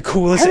going to be the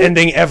coolest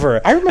ending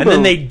ever. I remember, and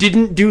then they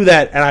didn't do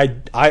that,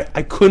 and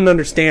I couldn't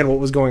understand what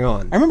was going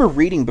on. I remember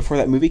reading before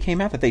that movie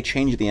came out that they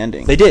changed the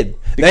ending. They did.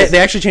 They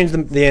actually changed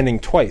the ending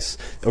twice.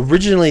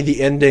 Originally,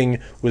 the ending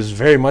was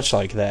very much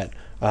like that.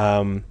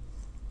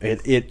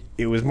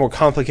 It was more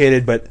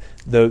complicated, but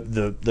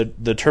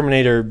the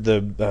Terminator,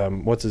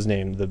 what's his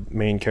name, the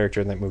main character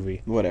in that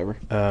movie, whatever.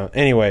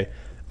 Anyway.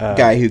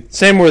 Guy who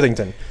Sam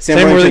Worthington.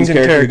 Sam Worthington's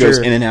character who goes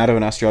in and out of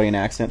an Australian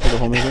accent for the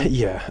whole movie.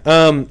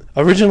 Yeah.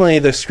 Originally,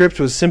 the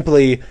script was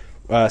simply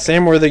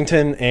Sam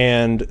Worthington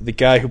and the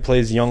guy who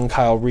plays young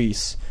Kyle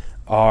Reese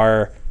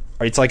are.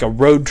 It's like a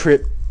road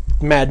trip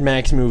Mad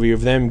Max movie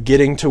of them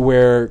getting to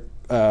where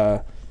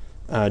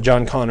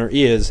John Connor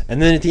is,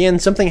 and then at the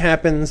end something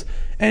happens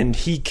and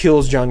he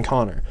kills John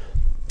Connor.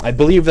 I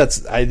believe it's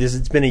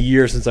been a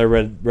year since I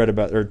read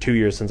about, or 2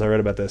 years since I read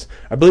about this.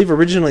 I believe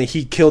originally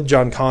he killed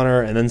John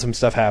Connor, and then some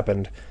stuff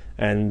happened,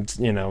 and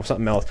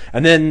something else,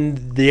 and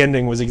then the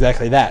ending was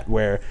exactly that,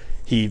 where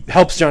he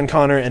helps John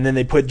Connor, and then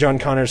they put John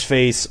Connor's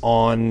face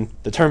on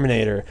the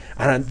Terminator,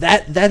 and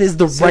that is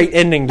the right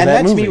ending to that movie.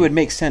 And that to me would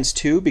make sense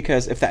too,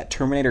 because if that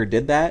Terminator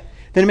did that,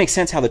 then it makes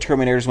sense how the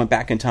Terminators went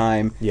back in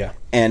time,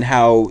 and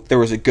how there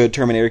was a good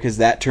Terminator because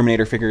that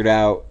Terminator figured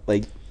out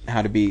like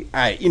how to be,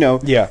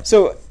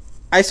 So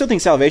I still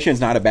think Salvation is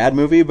not a bad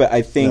movie, but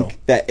I think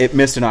that it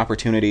missed an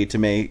opportunity to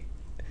make...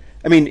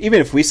 I mean, even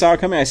if we saw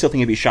it coming, I still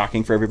think it'd be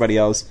shocking for everybody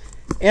else,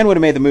 and would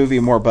have made the movie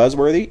more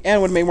buzzworthy,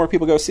 and would have made more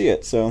people go see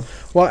it. So,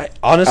 well,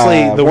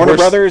 honestly, the Warner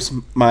Brothers,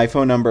 my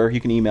phone number,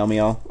 you can email me.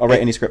 I'll write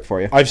any script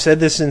for you. I've said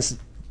this since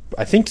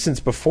I think since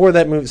before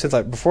that movie,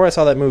 before I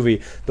saw that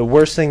movie, the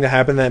worst thing that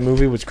happened in that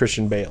movie was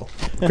Christian Bale.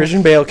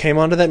 Christian Bale came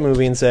onto that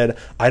movie and said,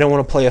 "I don't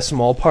want to play a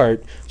small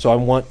part, so I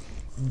want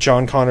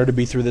John Connor to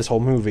be through this whole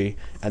movie,"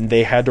 and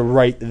they had to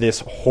write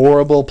this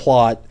horrible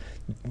plot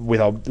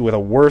with a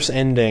worse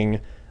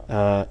ending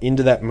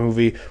into that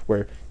movie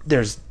where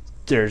there's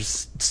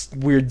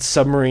weird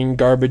submarine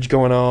garbage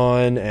going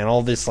on and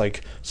all this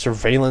like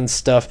surveillance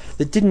stuff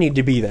that didn't need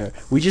to be there.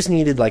 We just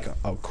needed like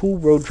a cool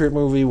road trip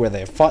movie where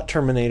they fought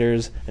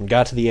Terminators and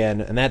got to the end,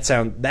 and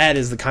that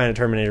is the kind of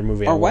Terminator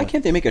movie I want. Or why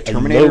can't they make a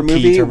Terminator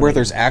movie where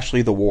there's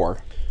actually the war?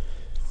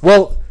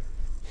 Well,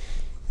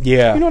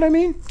 yeah. You know what I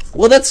mean?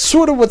 Well, that's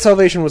sort of what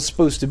Salvation was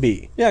supposed to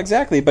be. Yeah,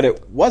 exactly, but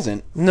it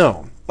wasn't.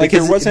 No. Like,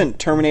 there wasn't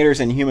Terminators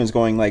and humans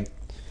going, like,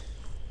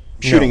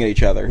 shooting at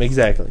each other.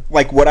 Exactly.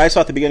 Like, what I saw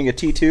at the beginning of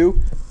T2,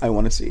 I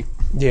want to see.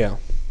 Yeah.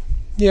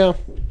 Yeah.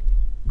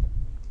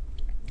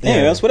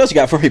 Anyways, what else you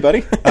got for me,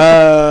 buddy?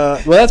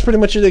 Well, that's pretty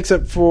much it,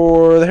 except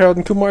for the Harold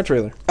and Kumar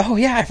trailer. Oh,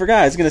 yeah, I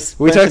forgot. I was going to...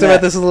 We talked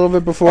about this a little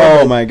bit before.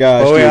 Oh, my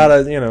gosh, we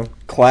oughta,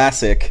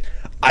 Classic.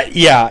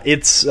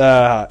 It's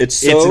so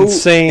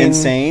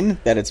insane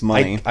that it's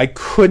money. I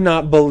could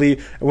not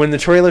believe when the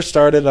trailer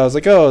started. I was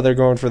like, oh, they're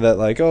going for that,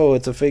 like, oh,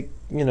 it's a fake,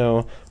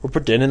 we're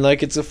pretending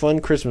like it's a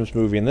fun Christmas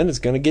movie, and then it's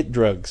gonna get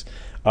drugs.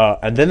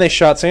 And then they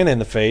shot Santa in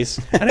the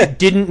face, and I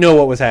didn't know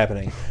what was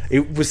happening.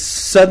 It was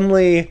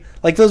suddenly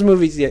like those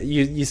movies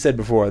you said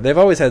before. They've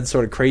always had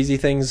sort of crazy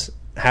things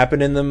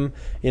happen in them,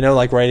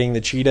 like riding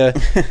the cheetah,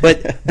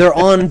 but they're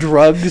on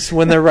drugs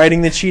when they're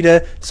riding the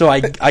cheetah, so I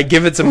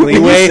give it some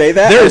leeway. When you say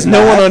that, there is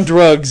no one on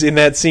drugs in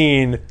that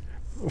scene.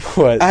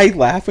 What? I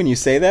laugh when you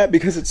say that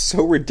because it's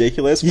so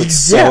ridiculous, but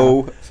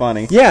so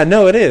funny. Yeah,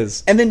 no, it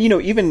is. And then,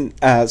 even,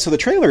 so the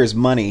trailer is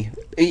money.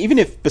 Even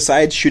if,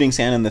 besides shooting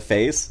Santa in the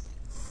face,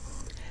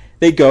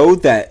 they go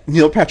that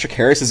Neil Patrick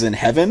Harris is in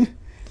heaven.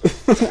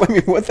 I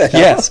mean, what the hell?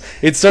 Yes,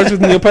 it starts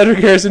with Neil Patrick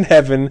Harris in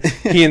heaven.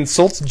 He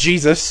insults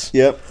Jesus.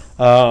 Yep.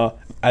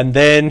 And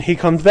then he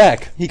comes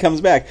back.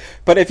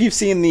 But if you've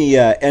seen the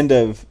end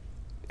of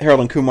Harold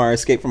and Kumar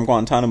Escape from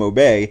Guantanamo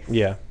Bay,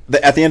 yeah,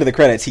 at the end of the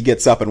credits, he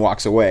gets up and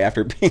walks away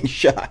after being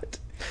shot.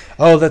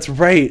 Oh, that's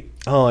right.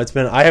 Oh,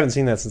 I haven't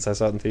seen that since I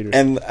saw it in theaters.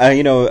 And,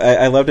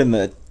 I loved in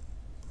the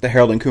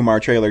Harold and Kumar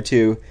trailer,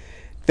 too,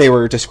 they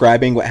were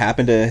describing what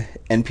happened to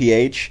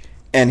NPH,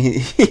 and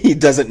he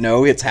doesn't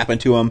know it's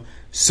happened to him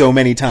so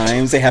many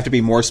times. They have to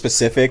be more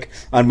specific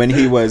on when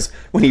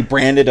he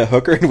branded a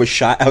hooker and was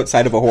shot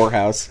outside of a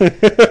whorehouse.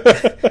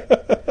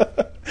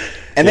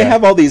 And they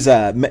have all these,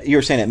 you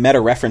were saying it,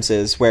 meta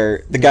references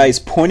where the guy's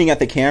pointing at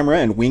the camera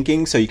and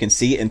winking so you can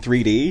see it in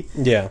 3D.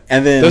 Yeah.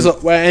 And then...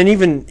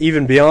 and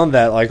even beyond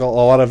that, like a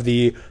lot of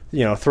the,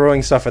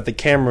 throwing stuff at the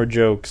camera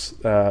jokes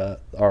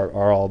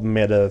are all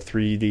meta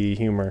 3D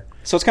humor.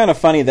 So it's kind of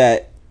funny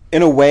that,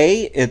 in a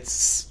way,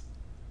 it's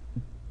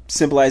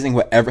symbolizing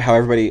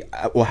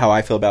how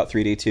I feel about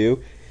 3D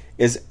too,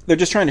 is they're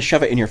just trying to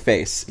shove it in your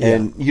face,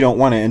 and you don't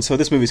want to. And so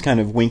this movie's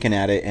kind of winking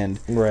at it, and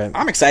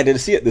I'm excited to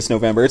see it this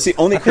November. It's the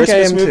only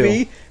Christmas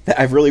movie that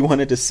I've really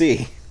wanted to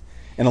see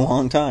in a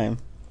long time.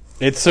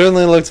 It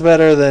certainly looks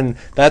better than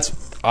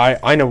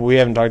I know we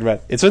haven't talked about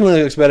it. It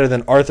certainly looks better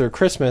than Arthur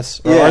Christmas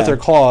or Arthur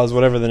Claus,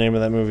 whatever the name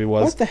of that movie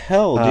was. What the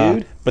hell,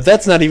 dude? But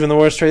that's not even the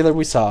worst trailer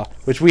we saw,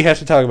 which we have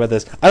to talk about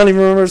this. I don't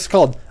even remember what it's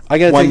called. I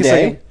gotta take a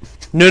second.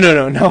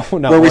 No.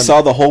 Where we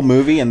saw the whole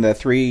movie in the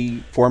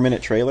 3-4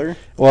 minute trailer.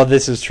 Well,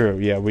 this is true.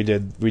 Yeah, we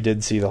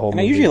did see the whole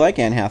movie. I usually like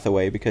Anne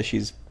Hathaway because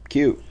she's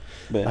cute.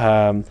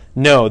 But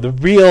no, the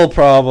real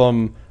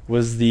problem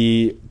was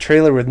the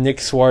trailer with Nick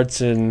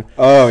Swartzen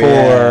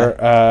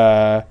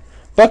for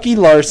Bucky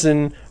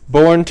Larson,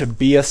 Born to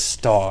Be a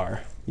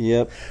Star.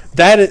 Yep.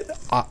 That is,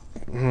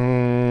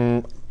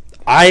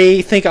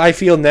 I think I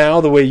feel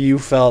now the way you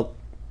felt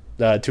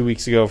 2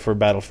 weeks ago for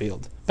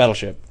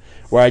Battleship,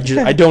 where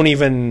I don't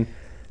even.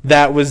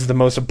 That was the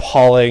most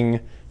appalling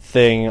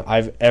thing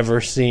I've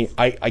ever seen.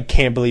 I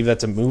can't believe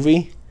that's a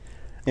movie.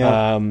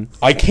 Yeah.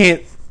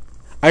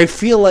 I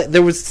feel like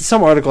there was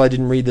some article I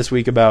didn't read this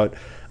week about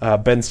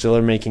Ben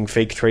Stiller making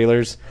fake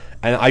trailers,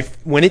 and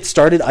when it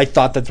started, I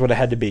thought that's what it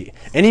had to be.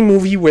 Any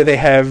movie where they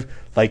have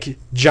like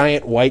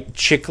giant white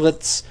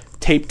chiclets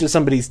taped to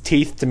somebody's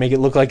teeth to make it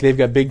look like they've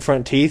got big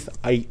front teeth,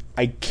 I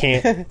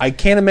can't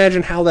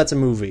imagine how that's a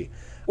movie.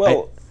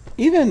 Well,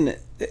 even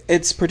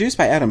it's produced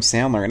by Adam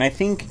Sandler, and I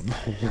think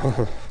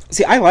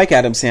see, I like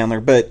Adam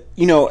Sandler, but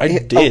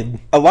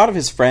a lot of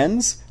his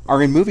friends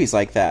are in movies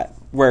like that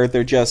where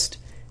they're just,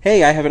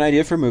 hey, I have an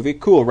idea for a movie,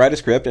 cool, write a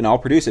script and I'll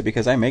produce it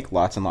because I make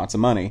lots and lots of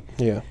money.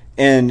 Yeah.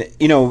 And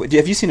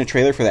have you seen a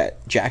trailer for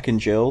that Jack and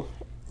Jill?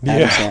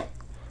 Yeah.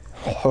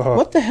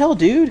 What the hell,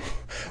 dude?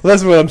 Well,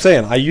 that's what I'm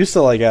saying. I used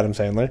to like Adam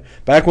Sandler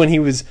back when he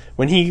was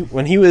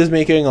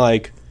making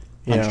like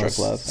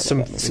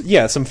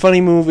some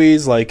funny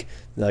movies like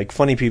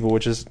Funny People,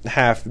 which is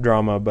half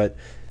drama, but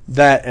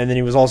that, and then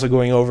he was also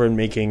going over and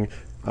making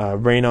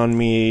Rain on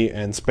Me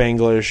and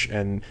Spanglish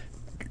and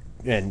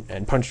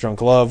and Punch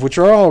Drunk Love, which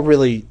are all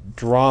really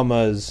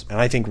dramas, and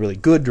I think really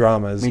good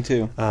dramas. Me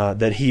too.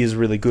 That he is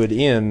really good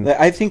in.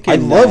 I think I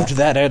loved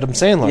that Adam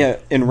Sandler. Yeah,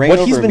 in Reign what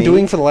Over he's been Me-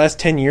 doing for the last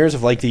 10 years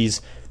of like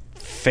these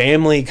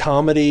family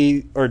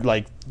comedy or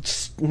like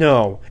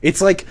no,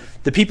 it's like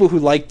the people who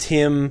liked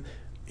him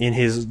in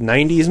his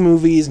 90s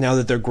movies, now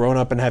that they're grown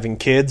up and having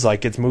kids,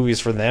 like it's movies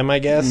for them, I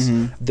guess.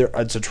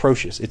 It's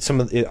atrocious. It's some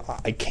of it,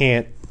 I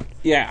can't.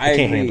 Yeah, I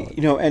can't agree. handle it.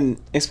 You know,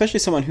 and especially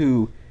someone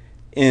who,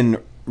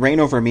 in Reign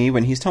Over Me,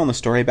 when he's telling the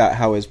story about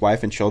how his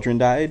wife and children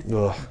died,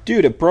 Ugh.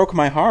 dude, it broke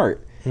my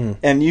heart.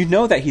 And you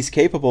know that he's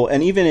capable.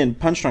 And even in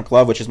Punch Drunk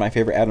Love, which is my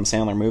favorite Adam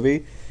Sandler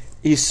movie,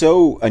 he's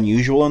so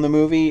unusual in the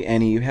movie,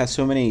 and he has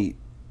so many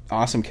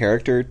awesome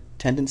character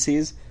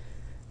tendencies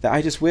that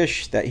I just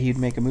wish that he'd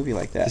make a movie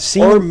like that,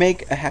 or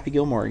make a Happy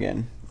Gilmore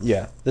again.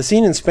 Yeah, the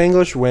scene in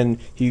Spanglish when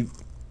he.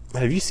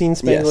 Have you seen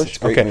Spanglish? Yes, it's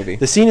a great movie.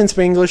 The scene in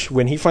Spanglish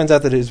when he finds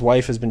out that his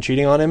wife has been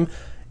cheating on him,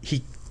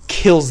 he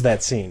kills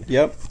that scene.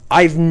 Yep.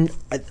 I've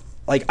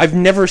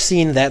never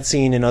seen that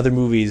scene in other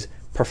movies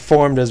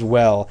performed as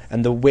well,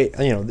 and the way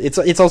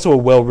it's also a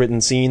well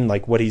written scene.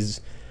 Like what he's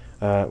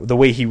the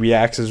way he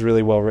reacts is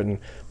really well written,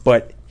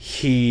 but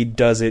he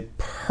does it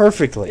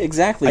perfectly.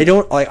 Exactly. I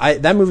don't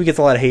like that movie gets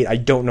a lot of hate. I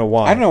don't know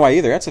why. I don't know why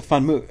either. That's a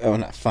fun movie. Oh,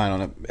 not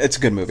fun. It's a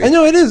good movie. I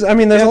know it is. I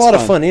mean, there's Yeah, a it's lot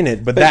of fun. fun in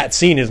it, but that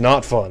scene is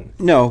not fun.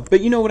 No,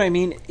 but you know what I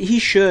mean? He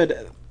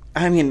should.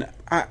 I mean,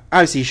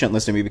 obviously he shouldn't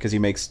listen to me because he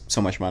makes so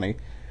much money.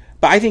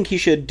 But I think he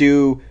should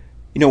do,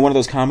 one of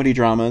those comedy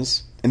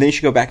dramas, and then he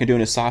should go back and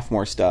doing his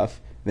sophomore stuff.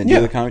 Then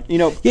do the comedy.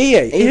 Yeah.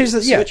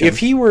 switch him. If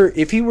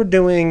he were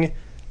doing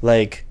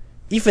like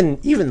even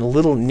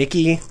Little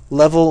Nicky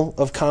level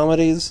of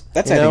comedies,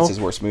 That's I think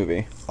his worst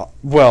movie.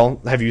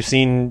 Well, have you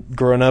seen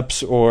Grown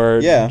Ups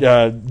or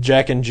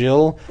Jack and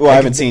Jill? Well, I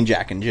haven't seen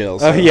Jack and Jill.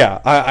 So. Yeah,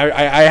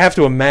 I have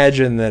to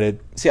imagine that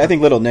it. See, I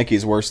think Little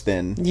Nicky's worse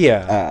than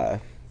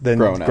than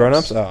Grown-Ups. Grown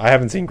Ups. I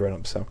haven't seen Grown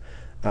Ups, so.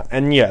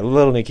 And yeah,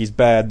 Little Nicky's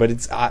bad, but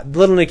it's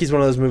Little Nicky's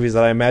one of those movies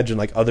that I imagine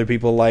like other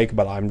people like,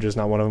 but I'm just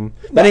not one of them.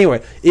 But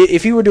anyway,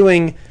 if he were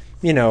doing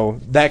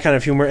that kind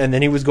of humor, and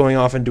then he was going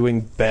off and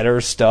doing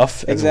better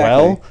stuff as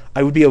well,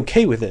 I would be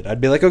okay with it. I'd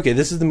be like, okay,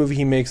 this is the movie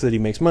he makes that he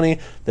makes money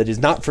that is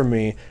not for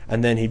me,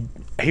 and then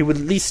he would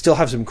at least still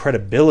have some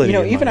credibility.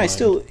 Even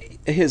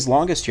his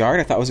Longest Yard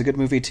I thought was a good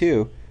movie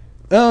too.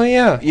 Oh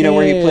yeah,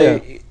 where he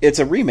played. It's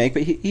a remake,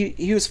 but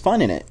he was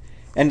fun in it.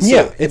 And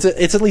so, it's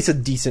at least a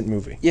decent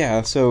movie.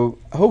 Yeah, so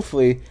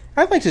hopefully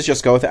I'd like to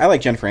just go with it. I like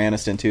Jennifer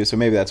Aniston too, so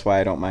maybe that's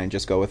why I don't mind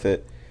just go with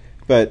it.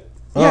 But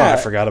I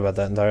forgot about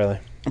that entirely.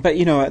 But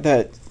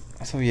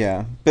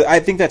but I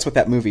think that's what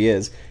that movie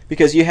is,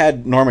 because you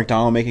had Norm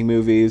Macdonald making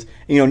movies.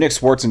 Nick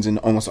Swartzen's in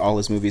almost all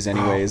his movies,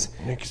 anyways.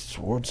 Nick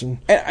Swartzen.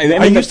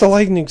 I used to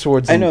like Nick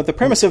Swartzen. I know the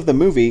premise of the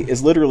movie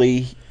is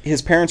literally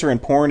his parents are in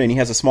porn and he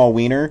has a small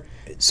wiener,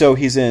 so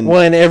he's in.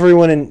 Well, and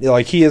everyone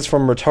he is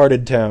from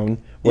Retarded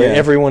Town, where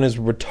everyone is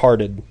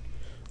retarded.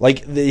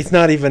 Like it's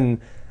not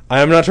even.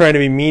 I'm not trying to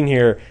be mean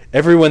here.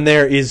 Everyone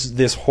there is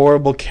this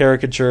horrible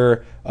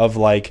caricature of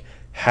like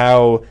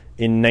how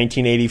in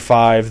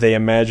 1985 they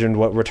imagined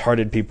what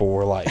retarded people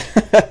were like.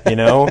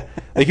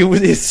 Like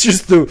it's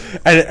just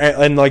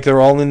and like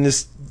they're all in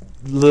this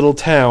little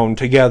town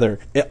together.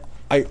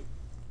 I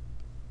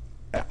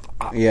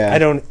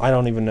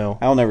don't even know.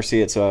 I'll never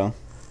see it, so.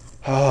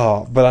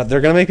 Oh, but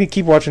they're gonna make me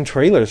keep watching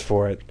trailers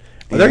for it.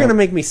 Yeah. They're gonna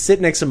make me sit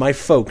next to my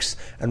folks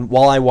and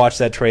while I watch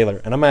that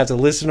trailer, and I'm gonna have to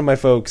listen to my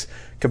folks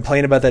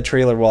complain about that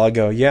trailer while I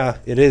go, yeah,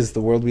 it is.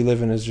 The world we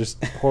live in is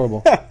just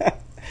horrible.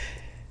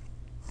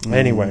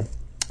 Anyway,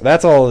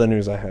 that's all of the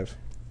news I have.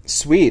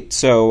 Sweet.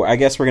 So I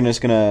guess we're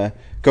just gonna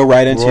go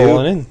right into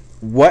rolling in.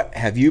 What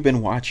have you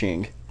been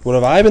watching? What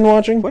have I been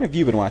watching? What have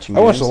you been watching?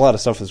 I watched a lot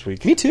of stuff this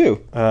week. Me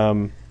too.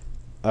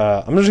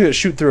 I'm just going to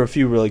shoot through a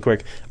few really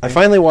quick. I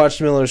finally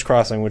watched Miller's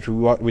Crossing, which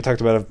we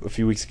talked about a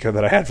few weeks ago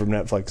that I had from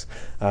Netflix.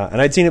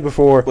 And I'd seen it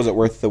before. Was it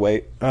worth the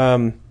wait?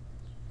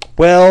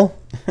 Well,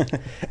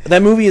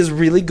 that movie is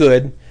really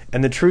good.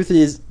 And the truth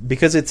is,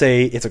 because it's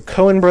a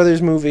Coen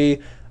Brothers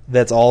movie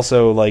that's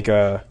also like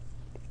a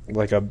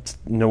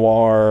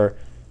noir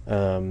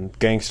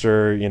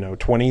gangster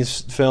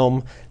 20s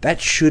film, that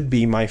should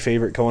be my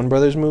favorite Coen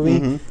Brothers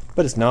movie,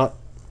 but it's not.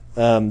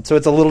 So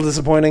it's a little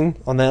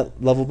disappointing on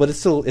that level, but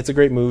it's a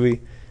great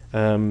movie.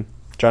 John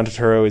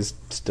Turturro is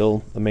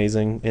still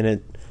amazing in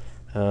it.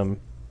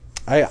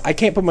 I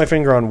can't put my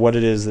finger on what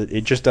it is that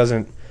it just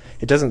doesn't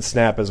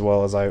snap as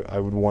well as I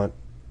would want.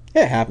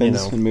 It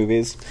happens in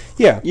movies.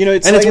 Yeah,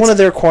 it's one of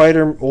their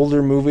quieter,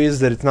 older movies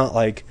that it's not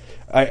like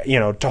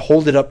to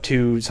hold it up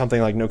to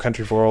something like No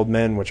Country for Old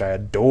Men, which I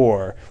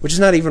adore, which is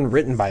not even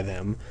written by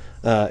them,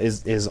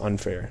 is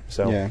unfair.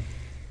 So, yeah.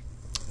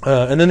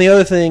 And then the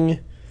other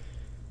thing.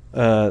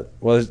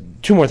 There's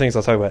two more things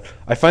I'll talk about.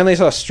 I finally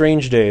saw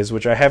Strange Days,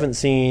 which I haven't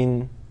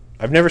seen.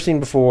 I've never seen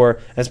before.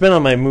 And it's been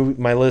on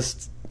my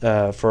list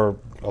for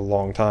a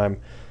long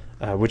time,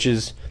 which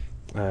is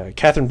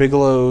Catherine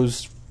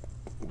Bigelow's,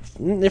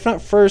 if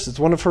not first, it's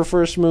one of her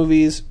first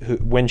movies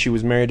when she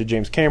was married to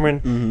James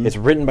Cameron. It's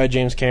written by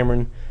James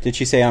Cameron. Did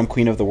she say I'm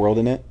Queen of the World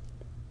in it?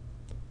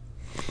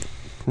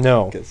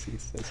 No, Because he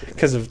says it.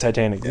 because of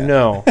Titanic. Yeah.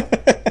 No,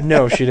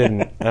 no, she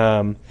didn't.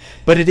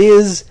 But it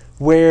is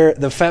where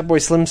the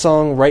Fatboy Slim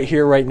song "Right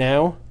Here, Right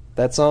Now,"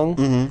 that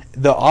song,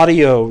 the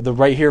audio, the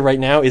 "Right Here, Right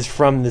Now" is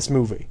from this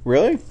movie.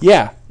 Really?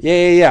 Yeah.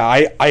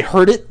 I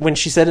heard it when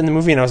she said it in the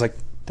movie, and I was like,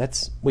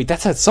 that's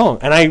that song.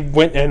 And I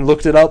went and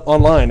looked it up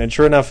online, and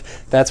sure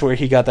enough, that's where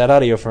he got that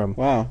audio from.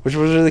 Wow. Which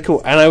was really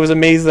cool. And I was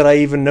amazed that I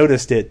even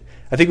noticed it.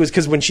 I think it was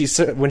because when she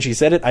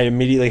said it, I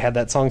immediately had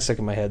that song stuck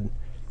in my head.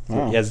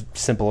 Wow. As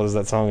simple as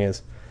that song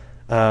is.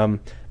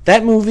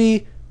 That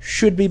movie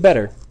should be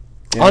better.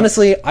 Yeah.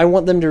 Honestly, I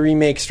want them to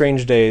remake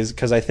Strange Days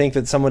because I think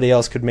that somebody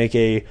else could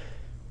take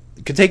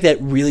that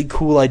really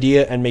cool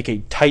idea and make a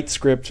tight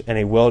script and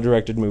a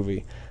well-directed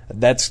movie.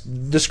 That's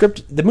the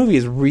script. The movie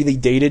is really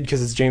dated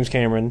because it's James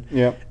Cameron.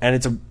 Yep.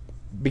 And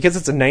because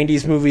it's a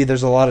 90s movie,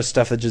 there's a lot of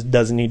stuff that just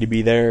doesn't need to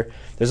be there.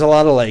 There's a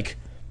lot of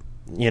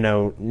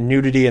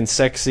nudity and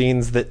sex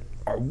scenes that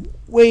are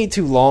way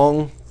too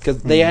long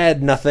because they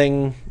add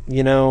nothing,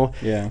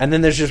 Yeah. And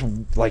then there's just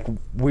like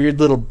weird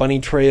little bunny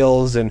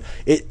trails, and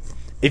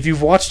if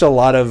you've watched a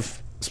lot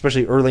of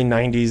especially early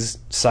 90s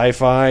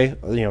sci-fi,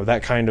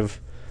 that kind of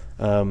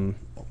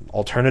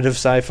alternative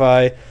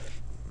sci-fi,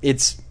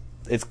 it's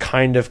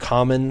kind of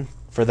common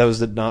for those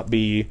that not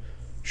be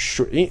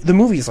sure. The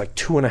movie is like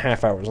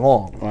 2.5 hours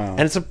long. Wow.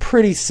 And it's a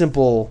pretty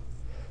simple,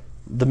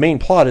 the main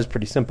plot is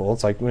pretty simple.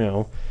 It's like,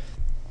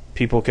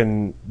 people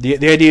can, the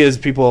idea is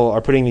people are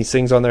putting these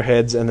things on their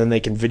heads, and then they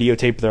can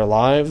videotape their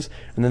lives,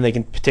 and then they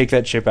can take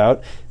that chip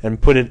out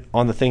and put it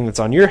on the thing that's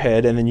on your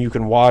head, and then you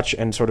can watch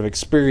and sort of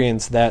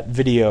experience that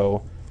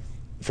video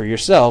for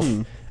yourself.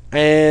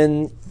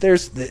 And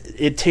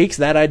it takes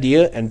that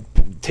idea and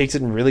takes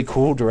it in really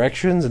cool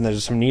directions, and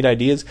there's some neat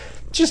ideas.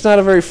 It's just not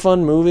a very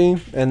fun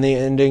movie, and the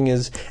ending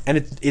is, and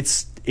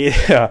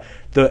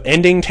the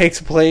ending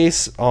takes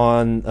place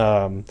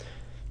on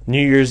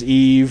New Year's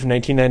Eve,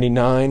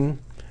 1999,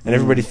 and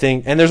everybody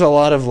and there's a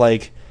lot of LA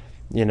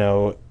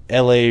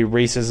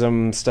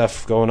racism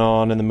stuff going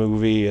on in the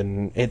movie,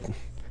 and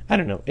I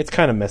don't know, it's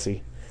kind of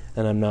messy,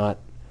 and I'm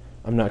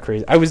not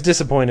crazy. I was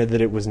disappointed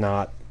that it was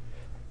not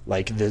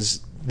like this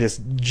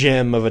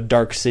gem of a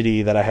dark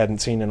city that I hadn't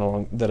seen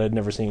that I'd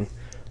never seen.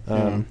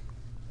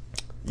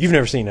 You've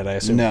never seen it, I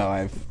assume. No,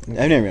 I've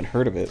never even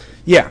heard of it.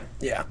 Yeah.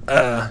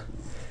 The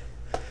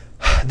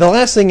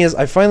last thing is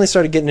I finally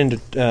started getting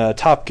into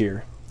Top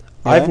Gear.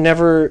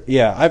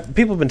 Yeah?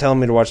 People have been telling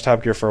me to watch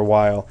Top Gear for a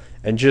while,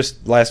 and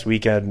just last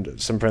weekend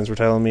some friends were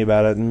telling me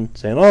about it and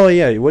saying, "Oh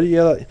yeah, you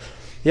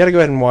got to go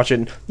ahead and watch it."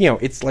 And,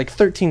 it's like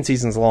 13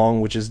 seasons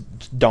long, which is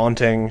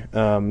daunting.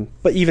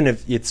 But even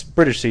if it's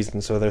British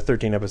seasons, so they're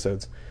 13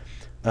 episodes.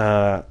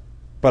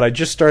 But I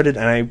just started,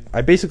 and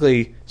I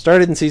basically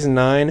started in season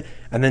 9,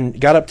 and then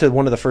got up to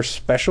one of the first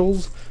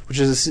specials, which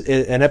is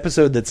an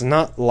episode that's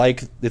not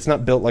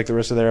built like the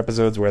rest of their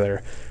episodes where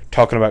they're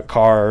talking about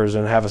cars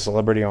and have a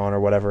celebrity on or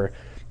whatever.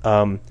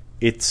 And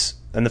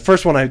the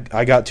first one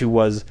I got to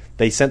was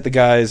they sent the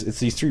guys. It's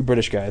these 3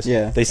 British guys.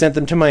 Yeah. They sent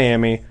them to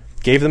Miami,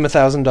 gave them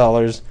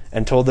 $1,000,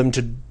 and told them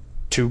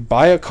to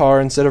buy a car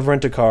instead of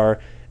rent a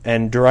car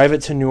and drive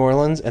it to New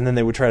Orleans, and then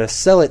they would try to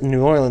sell it in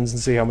New Orleans and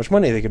see how much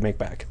money they could make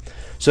back.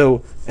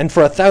 So, and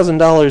for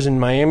 $1,000 in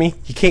Miami,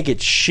 you can't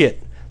get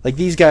shit. Like,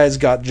 these guys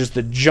got just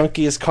the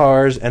junkiest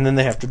cars, and then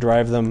they have to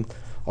drive them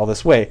all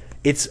this way.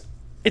 It's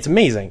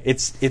amazing.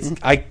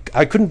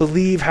 I couldn't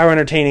believe how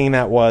entertaining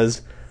that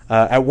was.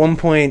 At one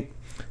point,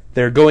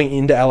 they're going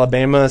into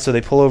Alabama, so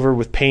they pull over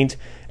with paint,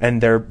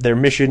 and their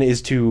mission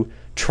is to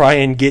try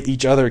and get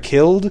each other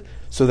killed.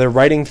 So they're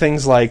writing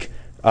things like,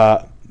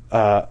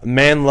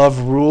 man love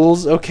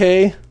rules,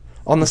 okay,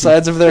 on the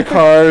sides of their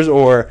cars,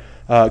 or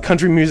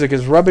country music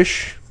is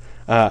rubbish.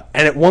 And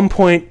at one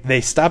point,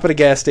 they stop at a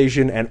gas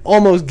station and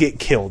almost get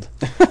killed.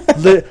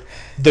 The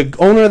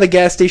owner of the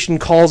gas station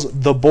calls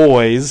the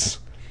boys,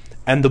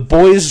 and the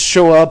boys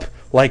show up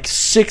like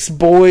 6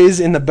 boys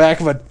in the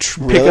back of a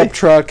pickup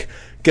truck,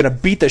 gonna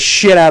beat the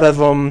shit out of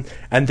them,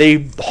 and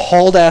they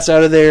hauled ass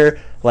out of there,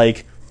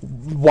 like,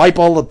 wipe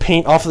all the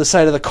paint off the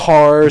side of the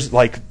cars,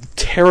 like,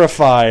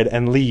 terrified,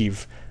 and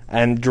leave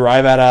and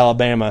drive out of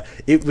Alabama.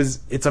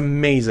 It's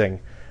amazing.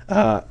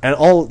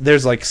 And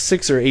there's like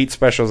 6 or 8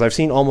 specials. I've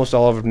seen almost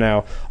all of them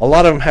now. A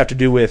lot of them have to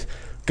do with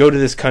go to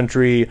this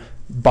country,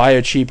 buy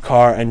a cheap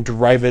car, and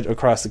drive it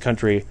across the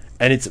country.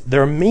 And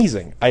they're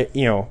amazing. I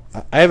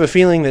have a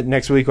feeling that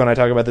next week when I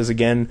talk about this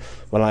again,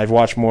 when I've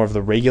watched more of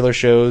the regular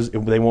shows,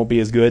 they won't be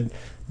as good.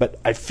 But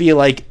I feel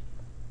like,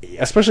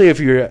 especially if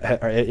you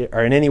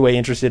are in any way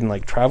interested in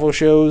like travel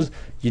shows,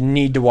 you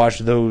need to watch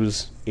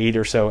those 8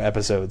 or so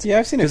episodes. Yeah,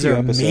 I've seen a few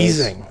episodes. They're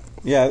amazing.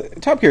 Yeah,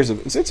 Top Gear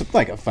it's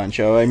like a fun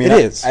show. I mean, it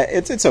is.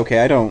 It's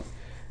okay. I don't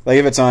like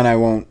if it's on. I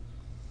won't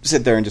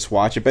sit there and just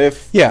watch it. But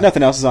if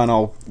nothing else is on,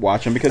 I'll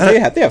watch them because they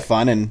have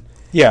fun and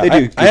they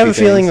do. I have a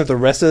feeling that the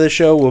rest of the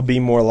show will be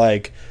more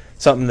like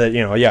something that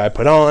I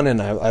put on and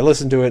I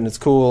listen to it and it's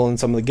cool and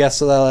some of the guests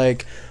that I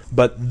like.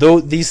 But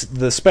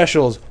the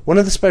specials, one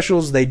of the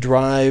specials they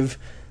drive.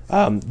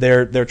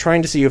 They're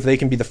trying to see if they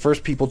can be the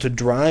first people to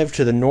drive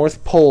to the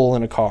North Pole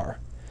in a car.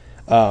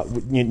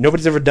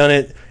 Nobody's ever done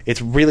it.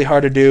 It's really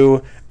hard to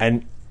do,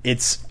 and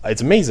it's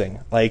amazing.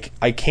 Like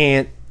I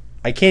can't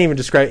even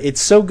describe. It's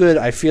so good.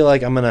 I feel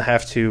like I'm gonna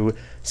have to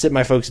sit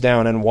my folks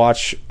down and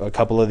watch a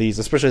couple of these,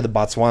 especially the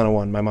Botswana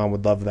one. My mom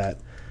would love that.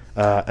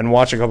 And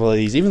watch a couple of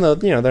these, even though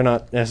they're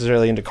not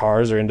necessarily into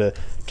cars or into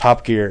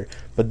Top Gear,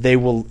 but they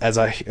will, as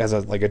a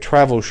like a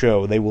travel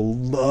show, they will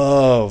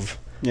love.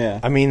 Yeah.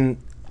 I mean,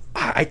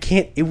 I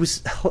can't. It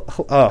was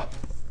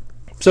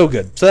so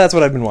good. So that's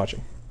what I've been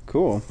watching.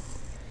 Cool.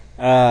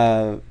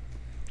 I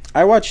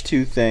watched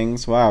two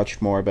things. Well, I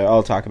watched more, but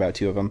I'll talk about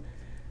two of them.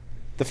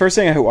 The first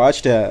thing I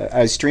watched,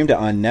 I streamed it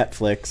on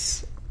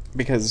Netflix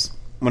because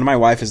when my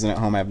wife isn't at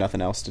home, I have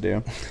nothing else to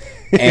do,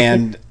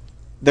 and.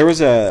 There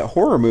was a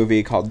horror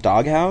movie called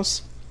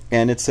Doghouse,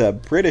 and it's a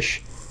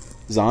British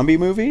zombie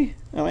movie.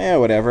 Oh, yeah,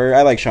 whatever.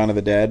 I like Shaun of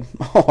the Dead.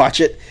 I'll watch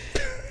it.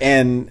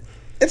 And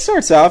it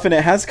starts off, and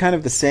it has kind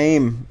of the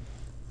same,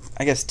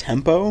 I guess,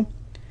 tempo,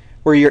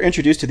 where you're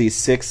introduced to these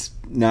 6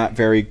 not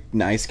very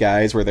nice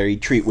guys where they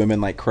treat women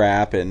like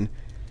crap, and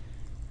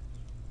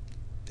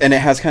it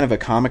has kind of a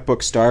comic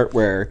book start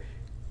where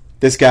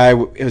this guy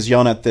was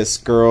yelling at this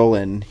girl,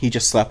 and he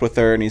just slept with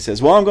her, and he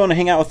says, well, I'm going to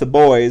hang out with the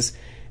boys,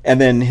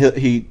 and then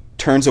he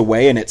turns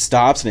away and it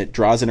stops and it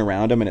draws in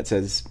around him and it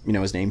says,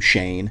 his name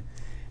Shane,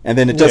 and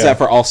then it does that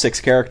for all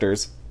 6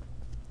 characters,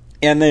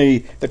 and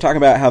they're talking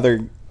about how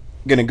they're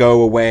gonna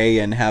go away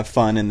and have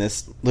fun in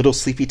this little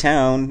sleepy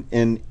town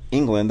in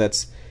England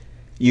that's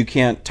you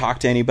can't talk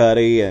to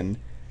anybody and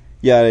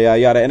yada yada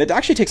yada, and it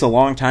actually takes a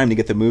long time to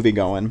get the movie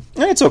going,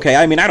 and it's okay.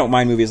 I mean, I don't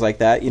mind movies like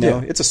that.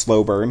 It's a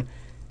slow burn,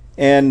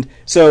 and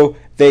so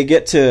they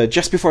get to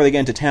just before they get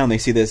into town, they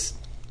see this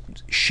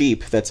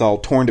sheep that's all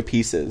torn to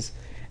pieces.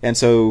 And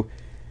so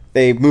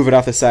they move it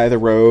off the side of the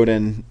road,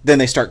 and then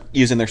they start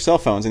using their cell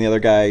phones. And the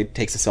other guy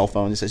takes a cell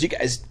phone and says, you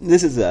guys,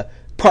 this is a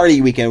party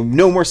weekend,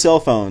 no more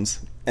cell phones.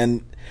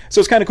 And so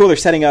it's kind of cool. They're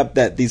setting up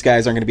that these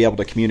guys aren't going to be able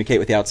to communicate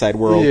with the outside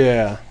world.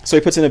 Yeah. So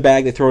he puts it in a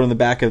bag, they throw it in the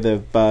back of the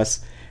bus.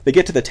 They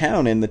get to the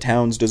town, and the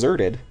town's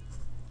deserted.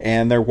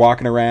 And they're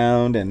walking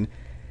around, and,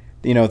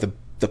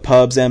 the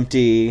pub's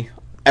empty.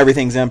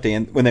 Everything's empty.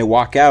 And when they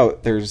walk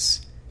out,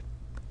 there's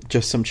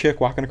just some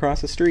chick walking across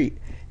the street.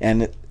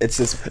 And it's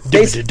this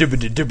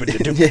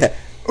yeah.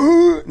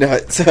 Ooh, no,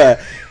 it's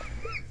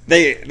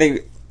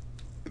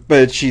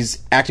but she's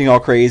acting all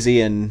crazy,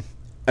 and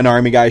an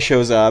army guy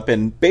shows up,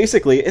 and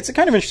basically it's a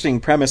kind of interesting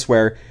premise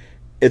where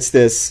it's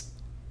this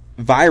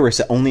virus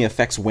that only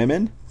affects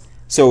women,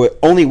 so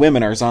only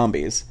women are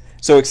zombies.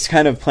 So it's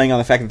kind of playing on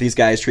the fact that these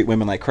guys treat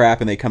women like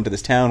crap, and they come to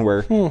this town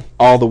where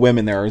all the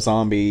women there are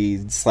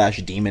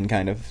zombie/demon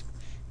kind of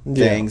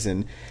things,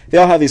 and they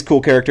all have these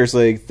cool characters.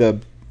 Like the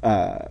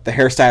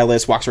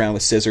hairstylist walks around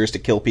with scissors to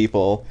kill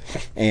people,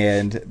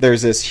 and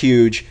there's this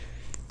huge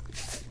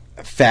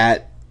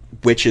fat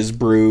witch's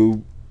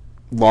brew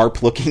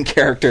LARP looking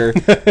character.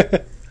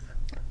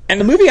 And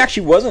the movie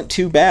actually wasn't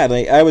too bad.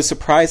 I was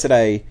surprised that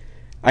I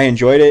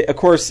enjoyed it. Of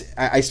course,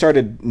 I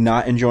started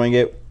not enjoying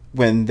it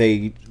when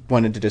they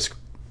wanted to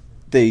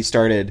they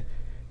started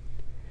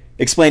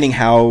explaining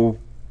how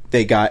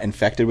they got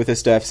infected with this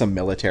stuff, some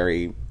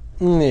military.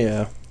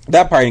 Yeah.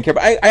 That part I didn't care,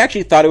 but I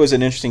actually thought it was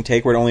an interesting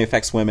take where it only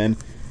affects women.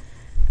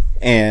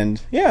 And,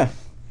 yeah.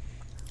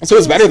 So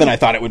it's better than I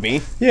thought it would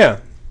be. Yeah.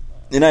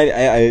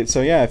 And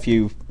so yeah, if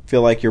you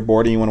feel like you're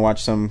bored and you want to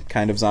watch some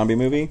kind of zombie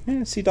movie,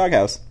 see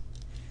Doghouse.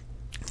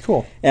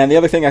 Cool. And the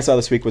other thing I saw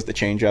this week was The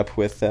Change Up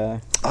with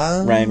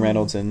Ryan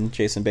Reynolds and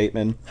Jason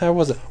Bateman. How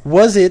was it?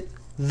 Was it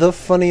the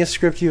funniest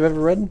script you've ever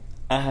read?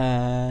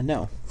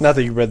 No. Not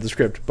that you read the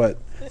script, but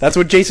that's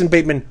what Jason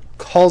Bateman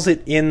calls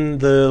it in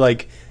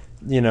the,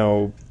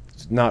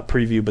 not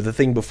preview, but the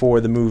thing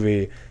before the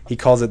movie. He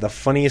calls it the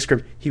funniest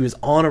script. He was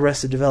on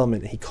Arrested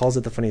Development. He calls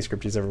it the funniest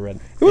script he's ever read.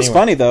 It was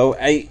funny, though.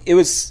 It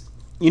was,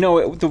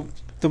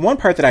 the one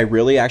part that I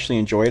really actually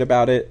enjoyed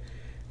about it,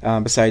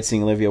 besides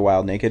seeing Olivia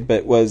Wilde naked,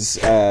 but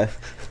was, I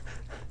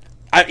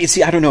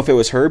don't know if it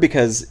was her,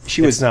 because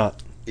she was... It's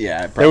not.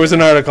 Yeah, there was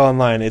an article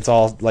online. It's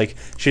all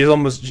she's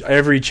almost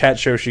every chat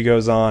show she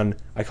goes on.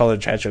 I call it a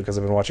chat show because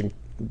I've been watching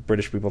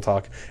British people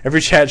talk.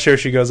 Every chat show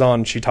she goes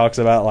on, she talks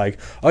about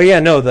oh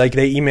yeah, no, they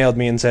emailed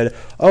me and said,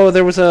 oh,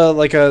 there was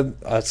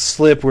a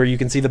slip where you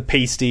can see the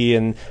pasty,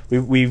 and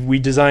we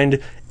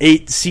designed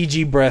 8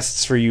 CG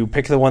breasts for you.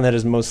 Pick the one that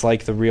is most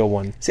like the real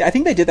one. See, I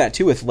think they did that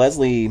too with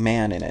Leslie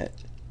Mann in it.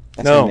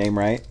 That's her name,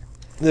 right?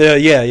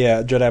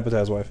 Yeah, Judd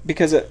Apatow's wife.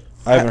 Because I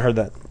haven't heard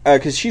that.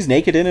 Because she's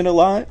naked in it a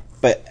lot.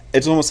 But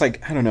it's almost I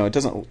don't know,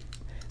 this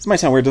might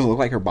sound weird, it doesn't look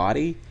like her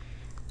body.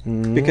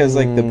 Because,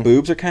 the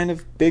boobs are kind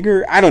of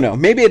bigger. I don't know.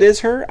 Maybe it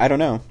is her. I don't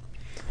know.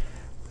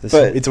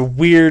 But it's a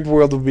weird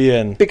world to be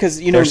in.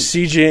 Because, they're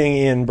CGing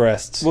in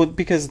breasts. Well,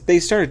 because they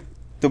started...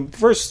 The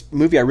first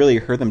movie I really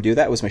heard them do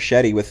that was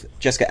Machete with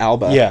Jessica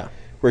Alba. Yeah.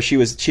 where she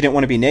didn't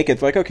want to be naked.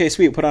 They're like, okay,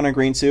 sweet, put on a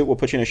green suit, we'll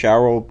put you in a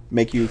shower, we'll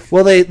make you...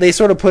 Well, they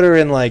sort of put her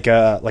in like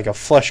a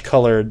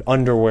flesh-colored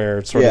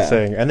underwear sort of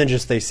thing, and then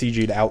just they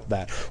CG'd out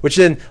that. Which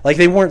then, like,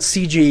 they weren't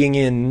CGing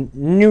in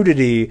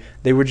nudity,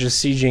 they were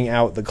just CGing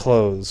out the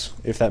clothes,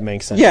 if that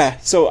makes sense. Yeah,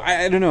 so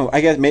I don't know. I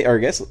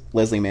guess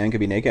Leslie Mann could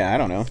be naked. I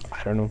don't know.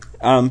 I don't know.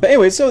 But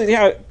anyway, so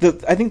yeah,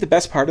 I think the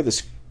best part of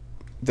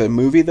the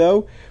movie,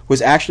 though,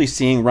 was actually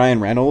seeing Ryan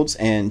Reynolds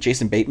and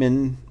Jason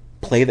Bateman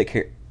play the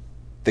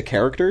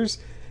characters,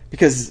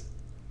 because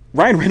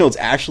Ryan Reynolds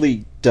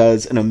actually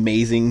does an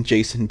amazing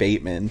Jason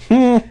Bateman.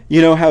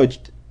 You know how...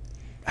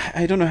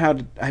 I don't know how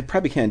to... I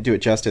probably can't do it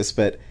justice,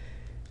 but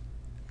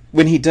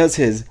when he does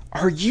his,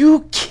 "Are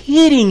you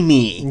kidding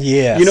me?"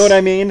 Yes. You know what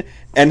I mean?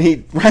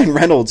 And Ryan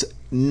Reynolds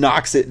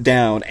knocks it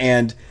down.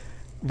 And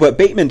what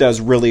Bateman does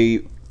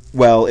really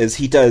well is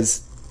he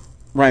does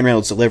Ryan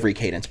Reynolds' delivery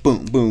cadence.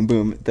 Boom, boom,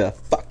 boom. The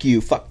fuck you,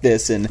 fuck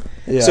this. And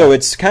so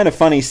it's kind of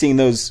funny seeing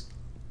those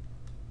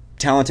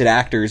talented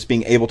actors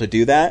being able to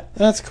do that.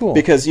 That's cool.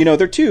 Because, you know,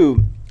 they're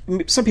two...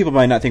 Some people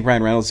might not think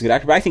Ryan Reynolds is a good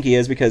actor, but I think he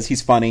is, because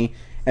he's funny,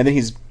 and then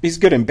he's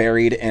good in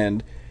Buried,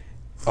 and...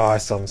 Oh, I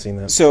still haven't seen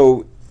that.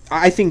 So,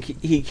 I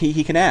think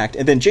he can act.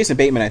 And then Jason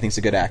Bateman, I think, is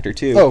a good actor,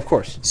 too. Oh, of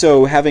course.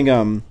 So,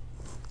 having...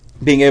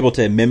 being able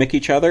to mimic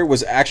each other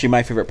was actually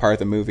my favorite part of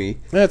the movie.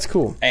 That's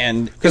cool.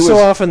 And because so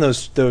often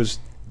those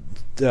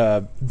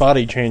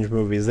body change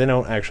movies, they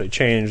don't actually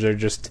change. They're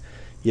just,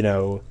 you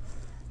know...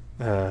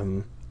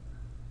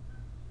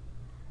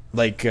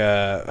 like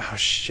oh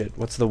shit,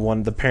 what's the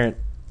one, the parent,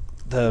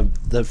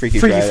 the Freaky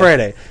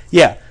Friday.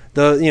 Yeah,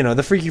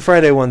 the Freaky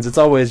Friday ones, it's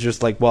always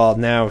just like, well,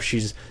 now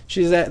she's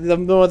the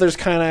mother's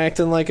kind of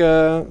acting like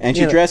a, and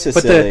she dresses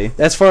but silly.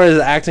 As far as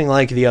acting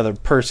like the other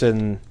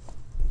person,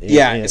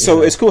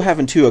 so it's cool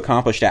having two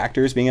accomplished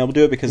actors being able to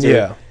do it, because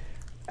they're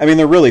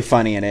really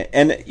funny in it.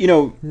 And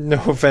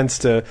no offense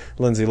to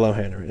Lindsay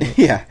Lohan or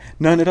anything. Yeah,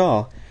 none at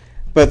all.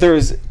 But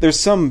there's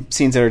some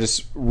scenes that are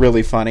just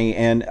really funny,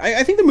 and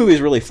I think the movie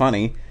is really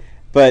funny.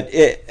 But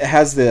it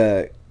has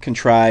the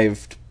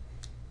contrived...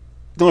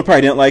 The only part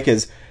I didn't like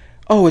is,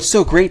 oh, it's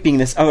so great being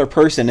this other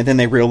person, and then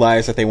they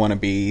realize that they want to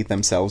be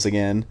themselves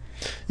again.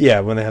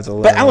 Yeah, when they have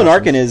to... But Alan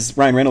Arkin is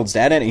Ryan Reynolds'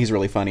 dad in it, and he's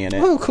really funny in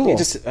it. Oh, cool.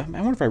 I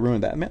wonder if I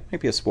ruined that. It might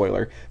be a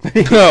spoiler.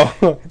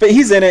 But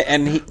he's in it,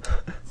 and he...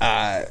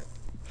 I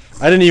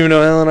didn't even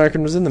know Alan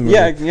Arkin was in the movie.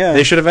 Yeah.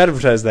 They should have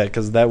advertised that,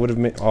 because that would have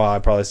made... Oh, I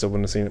probably still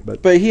wouldn't have seen it,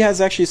 but... But he has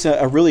actually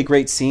a really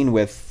great scene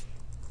with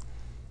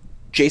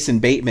Jason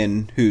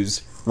Bateman,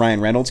 who's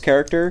Ryan Reynolds'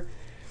 character,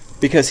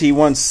 because he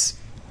wants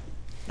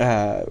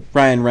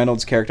Ryan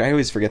Reynolds' character, I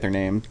always forget their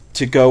name,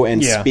 to go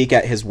and speak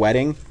at his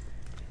wedding.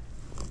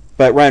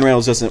 But Ryan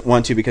Reynolds doesn't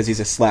want to, because he's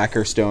a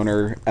slacker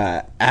stoner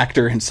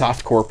actor in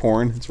softcore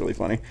porn. It's really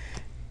funny.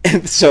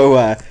 And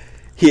so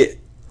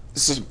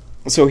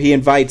he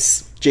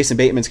invites Jason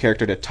Bateman's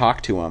character to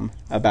talk to him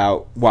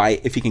about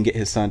if he can get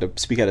his son to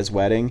speak at his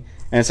wedding.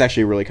 And it's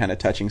actually a really kind of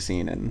touching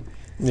scene. And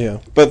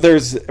but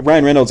there's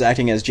Ryan Reynolds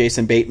acting as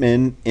Jason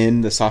Bateman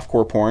in the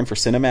softcore porn for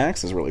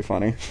Cinemax is really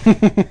funny.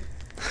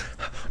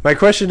 My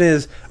question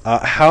is,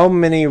 how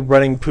many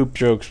running poop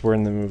jokes were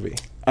in the movie?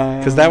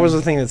 Because that was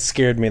the thing that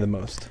scared me the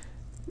most.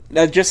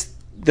 Just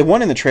the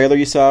one in the trailer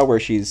you saw where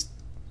she's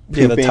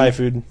pooping. Yeah, the Thai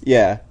food.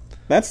 Yeah,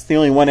 that's the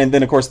only one. And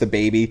then, of course, the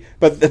baby.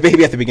 But the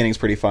baby at the beginning is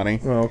pretty funny.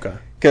 Oh, okay.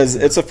 Because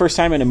it's the first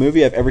time in a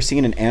movie I've ever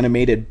seen an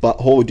animated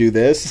butthole do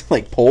this,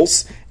 like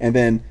pulse, and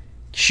then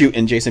shoot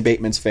in Jason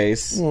Bateman's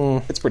face.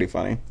 It's pretty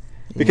funny.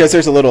 Because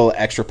there's a little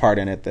extra part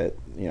in it that,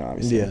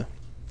 obviously. Yeah.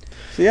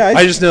 So, yeah.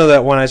 I just know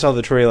that when I saw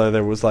the trailer,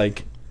 there was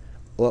like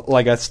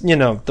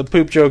the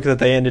poop joke that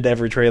they ended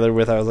every trailer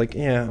with. I was like,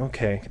 yeah,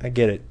 okay, I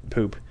get it,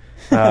 poop.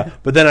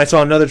 But then I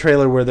saw another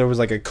trailer where there was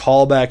like a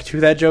callback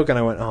to that joke, and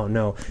I went, oh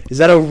no, is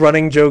that a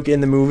running joke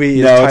in the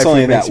movie? No, it's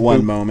only that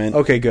one moment.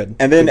 Okay, good.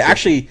 And then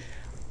actually,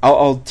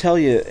 I'll tell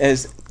you,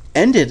 as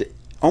ended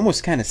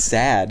almost kind of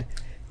sad,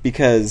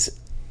 because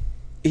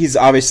he's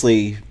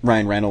obviously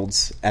Ryan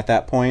Reynolds at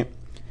that point.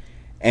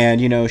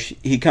 And,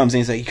 he comes in,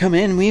 he's like, you come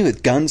in me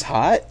with guns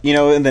hot?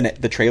 And then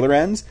the trailer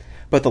ends.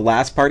 But the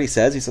last part he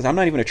says, I'm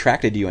not even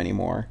attracted to you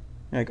anymore.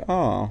 You're like,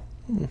 oh.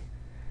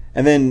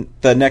 And then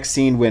the next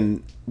scene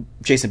when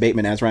Jason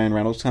Bateman as Ryan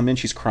Reynolds come in,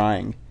 she's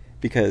crying.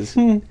 Because,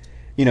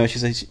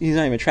 she's like, he's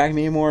not even attracting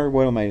me anymore.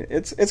 What am I...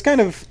 It's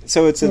kind of...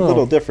 So it's a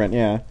little different,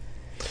 yeah.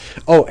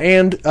 Oh,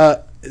 and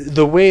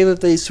the way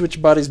that they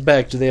switch bodies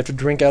back, do they have to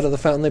drink out of the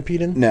fountain they peed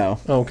in? No.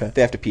 Oh, okay.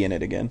 They have to pee in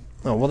it again.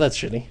 Oh, well, that's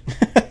shitty.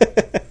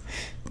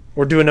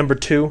 Or do a number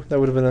 2.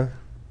 That would have been a...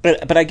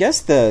 But I guess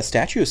the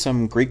statue is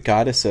some Greek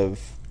goddess of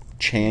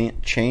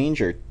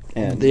change or...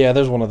 yeah,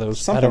 there's one of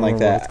those. Something like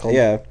that.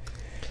 Yeah.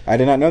 I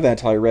did not know that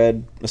until I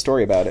read a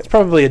story about it. It's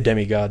probably a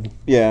demigod.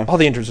 Yeah. All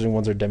the interesting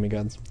ones are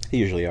demigods. They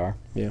usually are.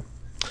 Yeah.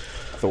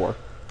 Thor.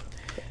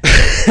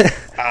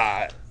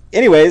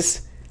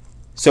 Anyways,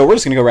 so we're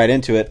just going to go right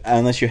into it,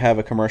 unless you have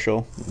a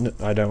commercial. No,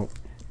 I don't.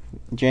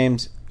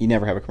 James, you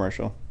never have a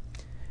commercial.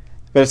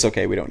 But it's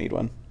okay, we don't need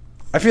one.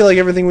 I feel like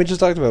everything we just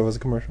talked about was a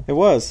commercial. It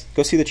was.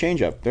 Go see The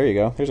Change Up. There you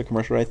go. There's a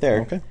commercial right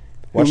there. Okay.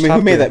 Watch Who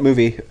Top made Gear. that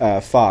movie?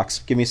 Fox.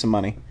 Give me some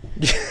money.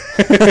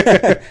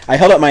 I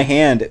held up my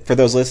hand for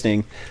those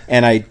listening,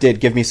 and I did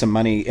give me some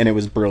money, and it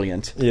was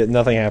brilliant. Yeah,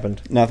 nothing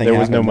happened. Nothing. There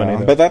was no happened, money, though.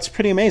 though. But that's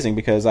pretty amazing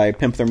because I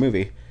pimped their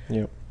movie.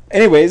 Yep.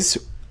 Anyways,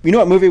 you know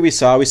what movie we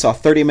saw? We saw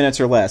 30 minutes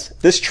or less.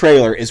 This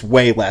trailer is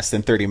way less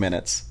than 30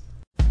 minutes.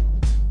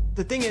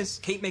 The thing is,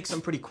 Kate makes some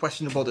pretty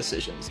questionable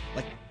decisions,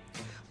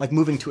 like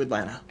moving to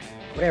Atlanta.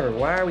 Whatever,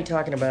 why are we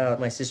talking about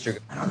my sister?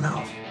 I don't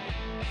know.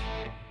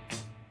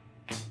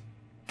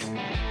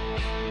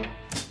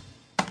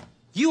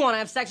 You want to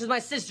have sex with my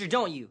sister,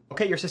 don't you?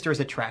 Okay, your sister is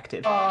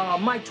attractive.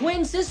 My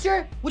twin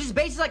sister? Which is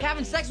basically like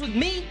having sex with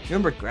me? You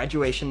remember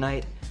graduation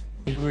night?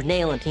 You were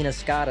nailing Tina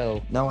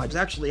Scotto. No, I was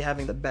actually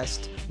having the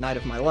best night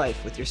of my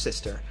life with your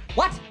sister.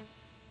 What?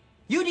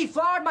 You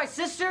deflowered my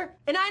sister?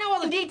 And I know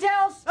all the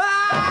details?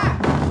 Ah!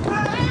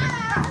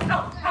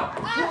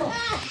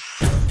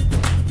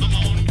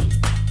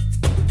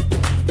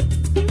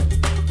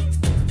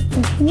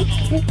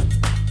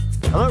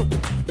 Hello?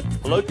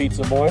 Hello,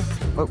 pizza boy.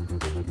 Oh,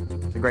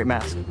 it's a great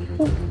mask.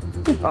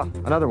 Oh,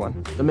 another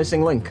one. The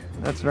missing link.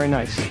 That's very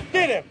nice.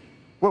 Get him!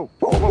 Whoa,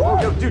 whoa, whoa,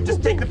 whoa, yo, dude,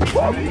 just take the pizza.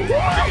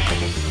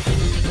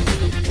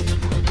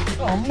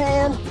 Oh,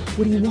 man.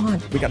 What do you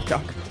want? We got a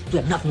duck. We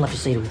have nothing left to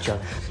say to each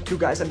other. Two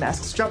guys in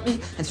masks struck me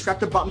and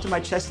strapped a bomb to my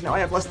chest, and now I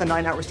have less than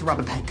 9 hours to rob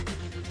a bank.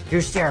 You're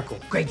hysterical.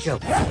 Great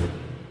joke.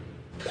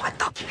 What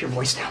the? Keep your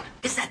voice down.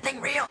 Is that thing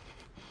real?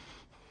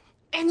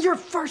 And your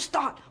first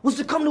thought was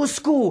to come to a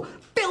school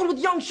filled with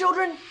young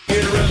children? Come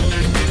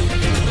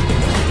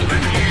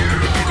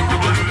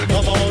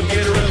on,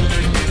 get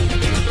arrested.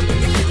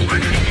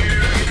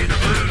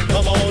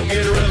 Come on,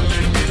 get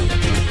arrested.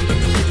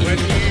 When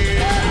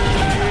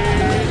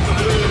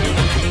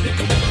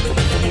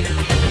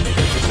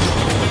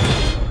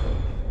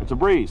It's a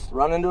breeze.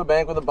 Run into a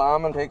bank with a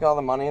bomb and take all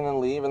the money and then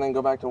leave and then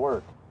go back to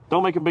work.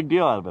 Don't make a big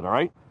deal out of it, all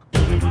right?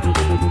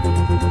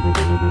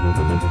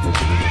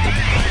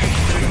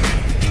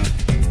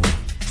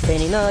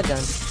 Painting the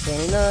guns,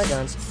 painting the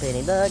guns,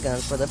 painting the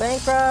guns for the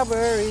bank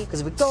robbery.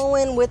 Cause we go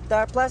in with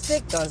our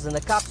plastic guns and the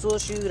cops will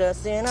shoot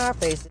us in our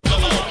faces.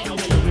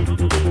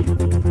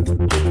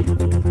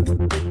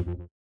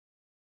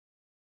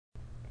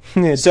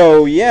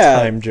 So,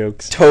 yeah. Time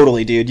jokes.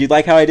 Totally, dude. You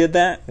like how I did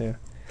that? Yeah.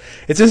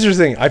 It's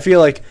interesting. I feel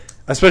like,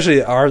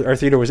 especially our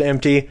theater was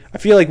empty. I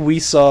feel like we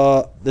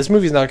saw this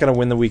movie's not going to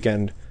win the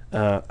weekend.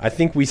 I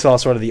think we saw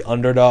sort of the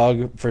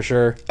underdog for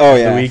sure. Oh, of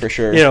yeah, the week. for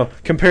sure. You know,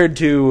 compared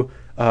to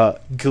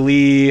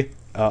Glee,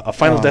 a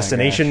Final Oh, my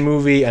Destination gosh.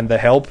 movie, and The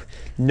Help,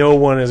 no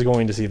one is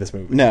going to see this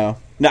movie. No.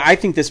 No, I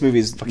think this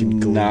movie's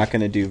Fucking Glee. not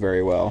going to do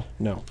very well.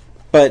 No.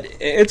 But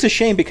it's a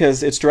shame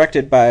because it's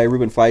directed by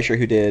Ruben Fleischer,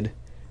 who did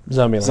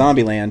Zombieland.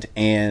 Zombieland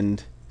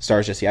and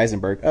stars Jesse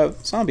Eisenberg of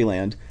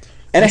Zombieland.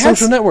 And And it has,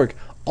 Social Network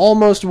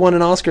almost won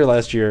an Oscar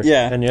last year.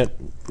 Yeah. And yet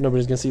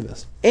nobody's going to see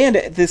this. and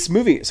this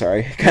movie,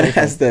 kind of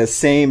has the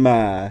same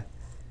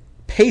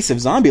pace of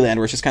Zombieland,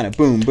 where it's just kind of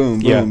boom, boom,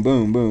 boom, Yeah.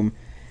 boom, boom.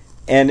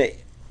 And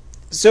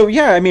so,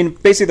 yeah, I mean,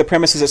 basically the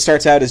premise is it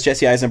starts out as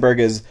Jesse Eisenberg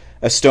is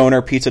a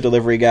stoner pizza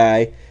delivery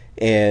guy.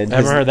 And I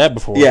haven't heard that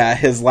before. Yeah,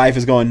 his life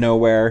is going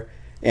nowhere,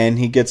 and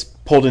he gets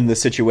pulled into the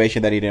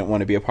situation that he didn't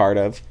want to be a part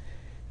of,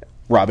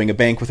 robbing a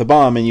bank with a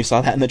bomb, and you saw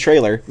that in the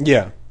trailer.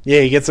 Yeah. Yeah,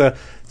 he gets a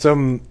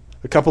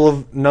couple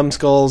of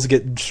numbskulls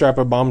strap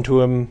a bomb to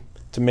him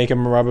to make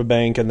him rob a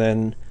bank, and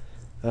then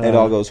It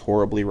all goes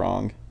horribly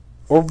wrong.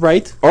 or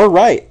right. Or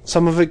right.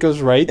 Some of it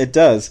goes right. It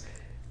does.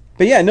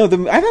 But yeah, no,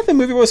 I thought the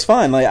movie was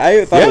fun. Like,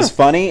 I thought Yeah. it was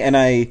funny, and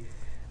I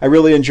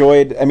really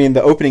enjoyed, I mean,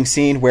 the opening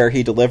scene where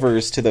he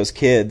delivers to those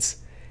kids,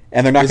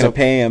 and they're not going to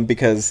pay him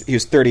because he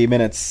was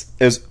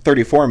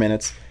 34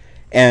 minutes,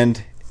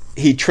 and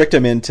he tricked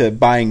him into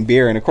buying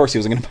beer, and of course he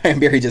wasn't going to buy him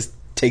beer, he just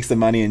takes the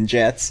money and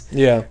jets,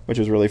 Yeah. which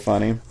was really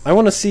funny. I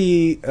want to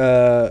see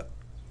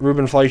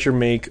Ruben Fleischer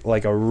make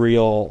like a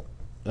real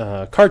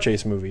car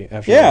chase movie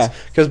after Yeah. this,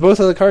 because both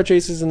of the car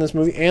chases in this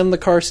movie and the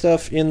car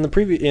stuff in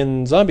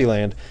in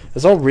Zombieland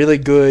is all really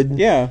good.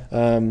 Yeah.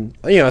 You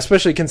know,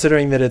 especially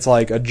considering that it's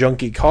like a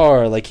junky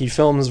car. Like he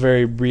films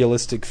very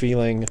realistic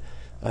feeling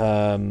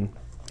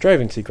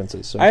driving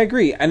sequences. So. I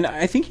agree, and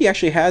I think he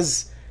actually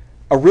has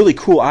a really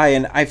cool eye,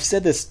 and I've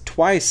said this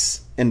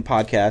twice in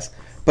podcasts,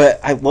 but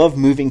I love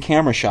moving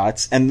camera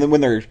shots, and then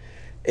when they're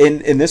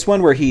in this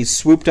one where he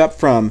swooped up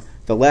from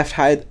the left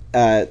head,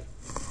 why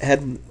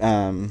can't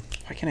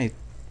I?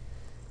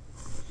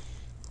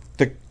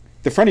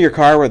 The front of your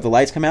car where the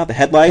lights come out, the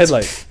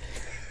headlights.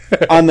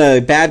 On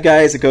the bad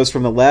guys, it goes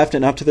from the left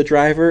and up to the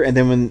driver, and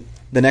then when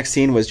the next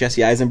scene was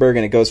Jesse Eisenberg,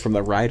 and it goes from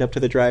the right up to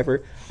the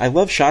driver. I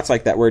love shots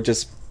like that where it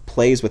just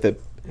plays with it,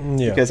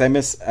 because I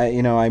miss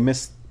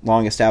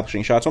long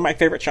establishing shots. One of my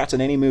favorite shots in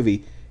any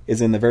movie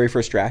is in the very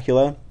first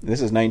Dracula. This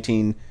is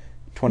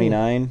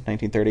 1929,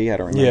 1930, I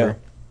don't remember. Yeah.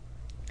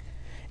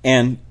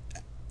 And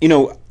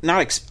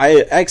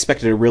I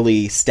expected a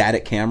really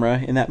static camera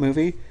in that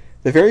movie.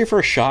 The very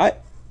first shot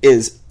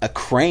is a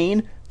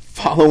crane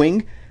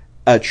following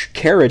a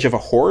carriage of a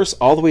horse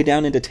all the way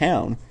down into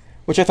town,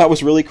 which I thought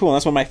was really cool. And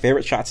that's one of my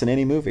favorite shots in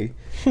any movie.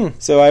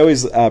 So I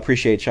always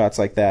appreciate shots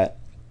like that.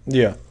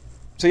 Yeah.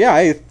 So yeah,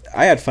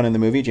 I had fun in the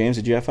movie. James,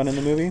 did you have fun in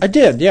the movie? I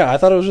did, yeah. I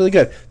thought it was really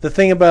good. The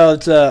thing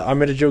about I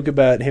made a joke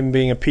about him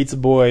being a pizza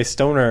boy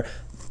stoner.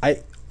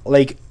 I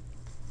like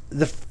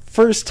the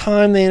first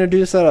time they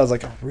introduced that, I was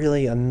like, oh,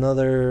 really,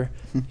 another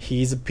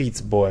he's a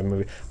pizza boy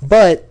movie.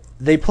 But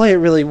they play it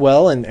really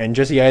well, and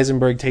Jesse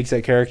Eisenberg takes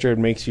that character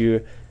and makes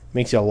you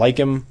like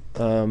him.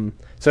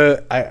 So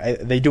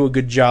they do a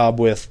good job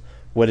with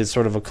what is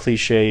sort of a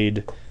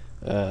cliched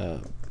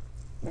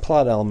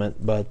plot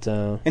element, but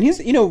And he's,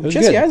 Jesse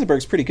good.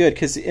 Eisenberg's pretty good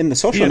because in The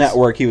Social He is.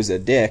 Network he was a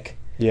dick,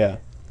 yeah.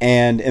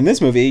 and in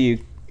this movie you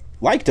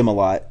liked him a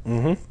lot,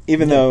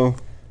 even though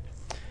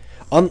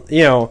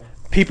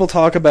People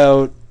talk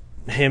about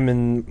him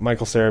and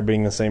Michael Cera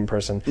being the same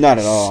person. not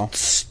at all.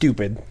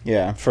 Stupid.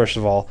 Yeah. First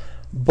of all,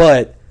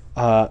 but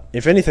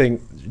if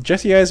anything,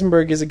 Jesse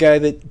Eisenberg is a guy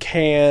that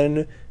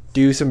can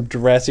do some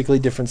drastically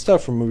different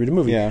stuff from movie to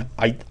movie. Yeah.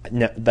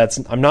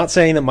 I'm not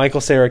saying that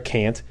Michael Cera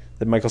can't.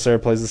 That Michael Cera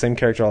plays the same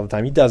character all the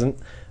time. He doesn't.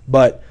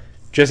 But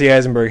Jesse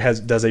Eisenberg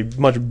does a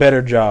much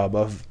better job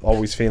of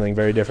always feeling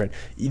very different.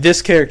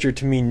 This character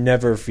to me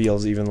never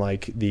feels even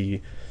like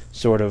the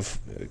sort of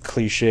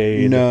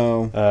cliched.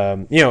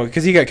 No.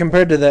 Because he got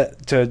compared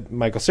to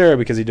Michael Cera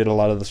because he did a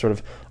lot of the sort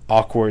of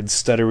awkward,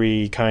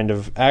 stuttery kind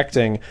of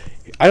acting.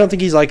 I don't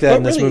think he's like that But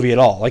in this really- movie at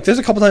all. Like, there's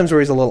a couple times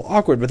where he's a little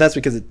awkward, but that's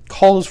because it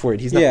calls for it.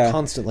 He's not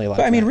constantly like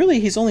But I mean, that.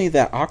 really, he's only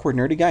that awkward,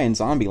 nerdy guy in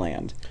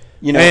Zombieland.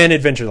 And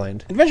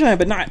Adventureland. Adventureland,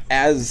 but not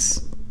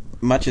as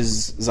much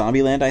as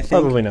Zombieland, I think.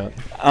 Probably not.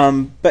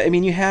 But I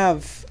mean, you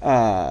have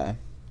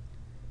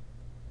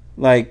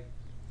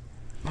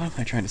what am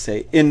I trying to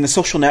say? In The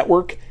Social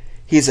Network,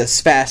 he's a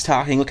fast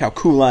talking. Look how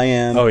cool I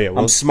am. Oh, yeah,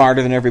 well- I'm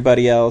smarter than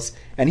everybody else,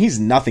 and he's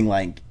nothing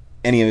like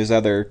any of his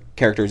other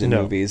characters in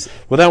No. movies.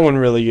 Well, that one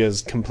really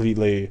is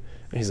completely.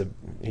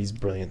 He's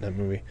brilliant in that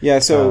movie. Yeah.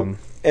 So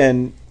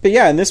in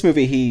this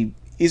movie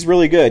he's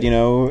really good.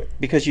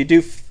 Because you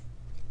do.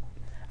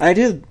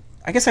 And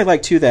I guess I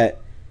like too that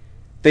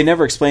they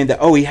never explained that.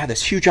 Oh, he had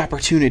this huge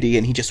opportunity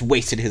and he just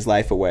wasted his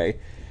life away.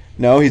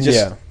 No, he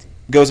just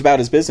goes about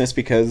his business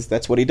because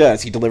that's what he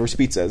does. He delivers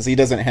pizzas. He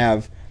doesn't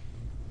have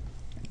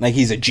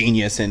he's a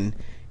genius and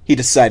he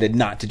decided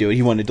not to do it.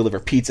 He wanted to deliver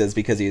pizzas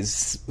because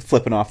he's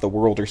flipping off the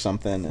world or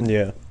something. And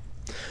Yeah.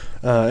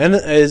 And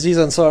Aziz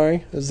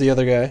Ansari is the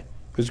other guy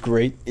who's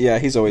great. yeah,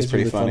 he's always He's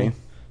pretty really funny.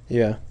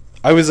 Yeah.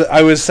 I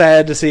was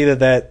sad to see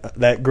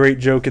that great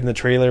joke in the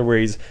trailer where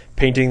he's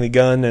painting the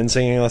gun and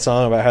singing a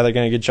song about how they're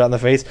going to get shot in the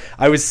face.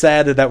 I was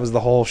sad that was the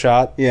whole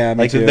shot. Yeah, me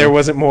like too. that there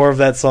wasn't more of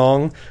that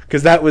song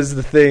because that was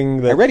the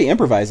thing that. I already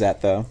improvised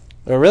that though.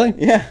 Oh really?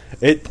 Yeah.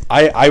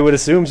 I would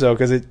assume so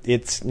because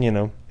it's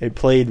it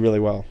played really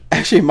well.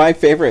 Actually, my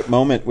favorite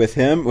moment with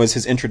him was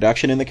his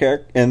introduction in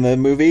the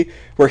movie,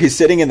 where he's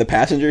sitting in the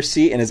passenger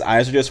seat and his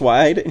eyes are just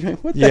wide. And you're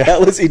like, what the Yeah.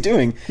 hell is he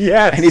doing?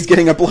 Yes. And he's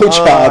getting a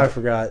blowjob Oh, I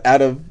forgot.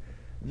 out of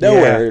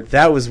nowhere. Yeah,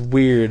 that was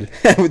weird.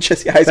 With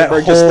Jesse That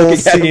Eisenberg whole just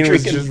looking at him scene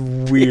was drinking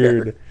just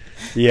weird. beer.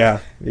 Yeah.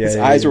 His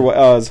eyes were.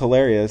 Oh, it was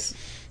hilarious.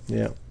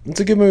 Yeah, it's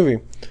a good movie.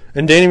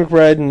 And Danny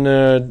McBride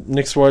and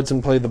Nick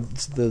Swartzen play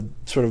the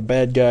sort of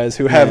bad guys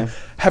who have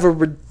a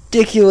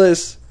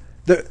ridiculous.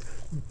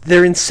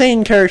 They're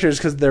insane characters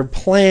because their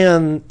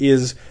plan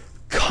is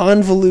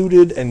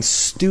convoluted and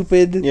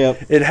stupid.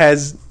 Yep. It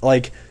has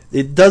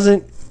it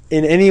doesn't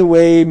in any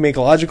way make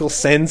logical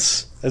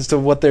sense as to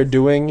what they're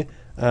doing.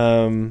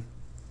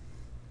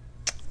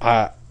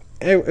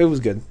 It was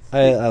good.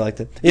 I liked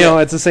it.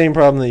 It's the same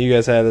problem that you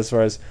guys had as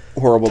far as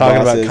Horrible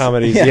talking bosses. about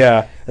comedies. Yeah.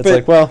 Yeah, it's But-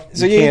 like, well,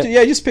 So you can't-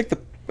 you just pick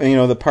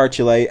the parts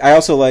you like. I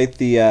also like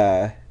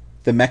the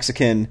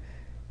Mexican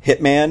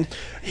hitman.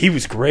 he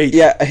was great.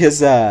 Yeah, his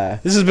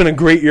This has been a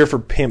great year for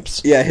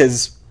pimps.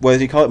 his what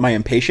did he call it? My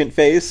impatient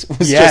face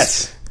was Yes.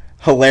 just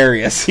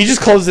hilarious. He just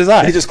closed his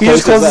eyes. He just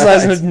closed his his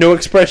eyes and eyes. had no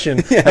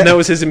expression, Yeah. and that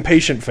was his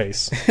impatient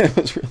face. It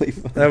was really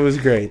fun. That was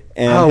great.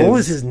 And what his-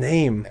 was his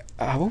name?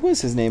 What was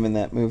his name in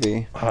that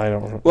movie? I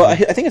don't know. Well, I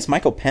think it's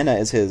Michael Pena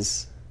as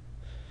his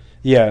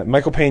Yeah,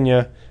 Michael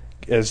Pena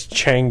as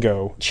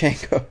Chango.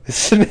 Chango.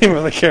 It's the name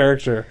of the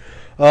character.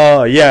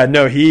 Oh yeah,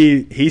 no,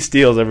 he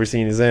steals every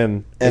scene he's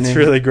in. And It's it-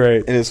 really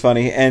great. It is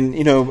funny, and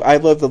I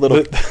love the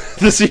little.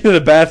 The scene in the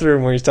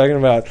bathroom where he's talking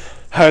about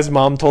how his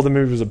mom told him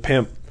he was a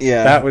pimp.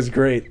 Yeah. that was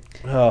great.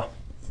 Oh,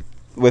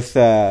 With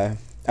I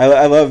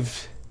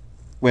love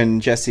when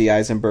Jesse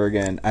Eisenberg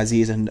and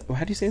Aziz and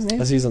how do you say his name?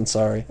 Aziz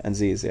Ansari.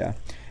 Aziz, yeah.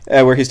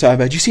 Where he's talking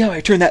about, "Did you see how I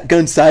turned that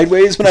gun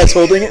sideways when I was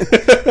holding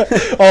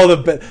it?" Oh,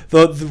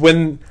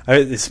 when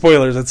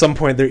spoilers, at some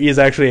point there is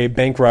actually a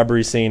bank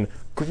robbery scene.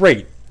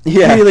 Great,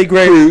 Yeah. really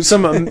great.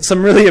 Some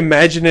really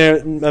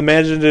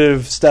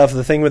imaginative stuff.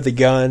 The thing with the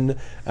gun,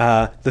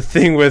 the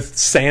thing with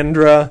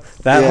Sandra,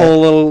 that Yeah.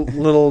 whole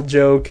little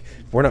joke.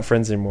 We're not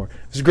friends anymore.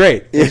 It was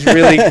great. It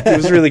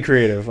was really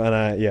creative,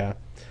 and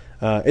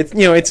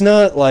it's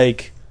not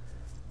like.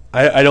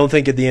 I don't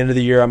think at the end of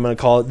the year I'm going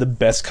to call it the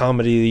best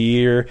comedy of the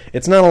year.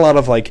 It's not a lot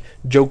of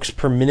jokes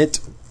per minute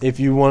if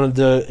you wanted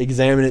to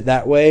examine it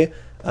that way.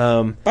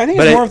 But I think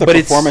it's more of the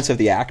performance of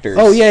the actors.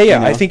 Oh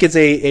yeah. I think it's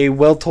a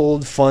well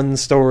told, fun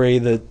story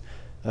that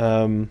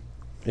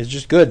It's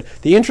just good.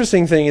 The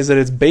interesting thing is that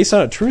it's based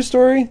on a true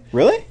story.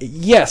 Really?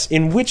 Yes,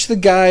 in which the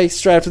guy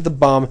strapped with the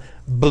bomb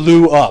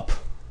blew up.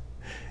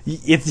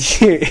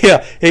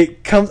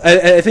 It comes.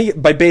 I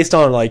think by based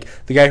on like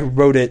the guy who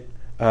wrote it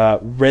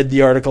read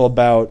the article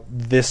about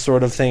this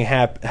sort of thing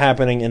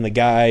happening and the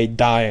guy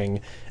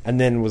dying, and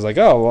then was like,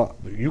 "Oh, well,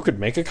 you could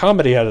make a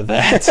comedy out of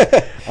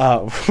that,"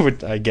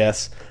 I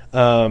guess.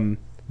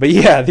 But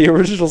yeah, the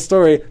original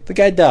story, the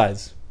guy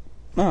dies.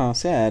 Oh,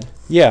 sad.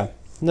 Yeah,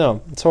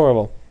 no, it's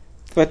horrible.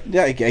 But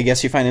yeah, I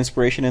guess you find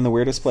inspiration in the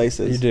weirdest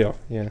places. You do,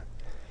 yeah.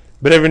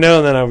 But every now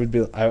and then,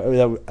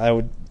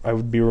 I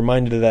would be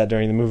reminded of that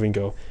during the movie and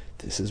go,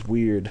 "This is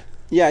weird."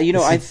 Yeah,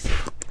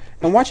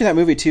 I'm watching that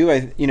movie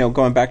too.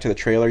 Going back to the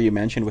trailer you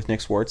mentioned with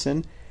Nick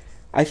Swartzen,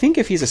 I think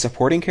if he's a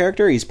supporting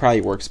character, he's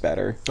probably works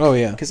better. Oh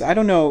yeah, because I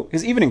don't know,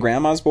 because even in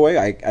Grandma's Boy,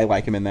 I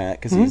like him in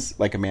that because he's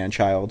like a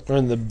man-child. Or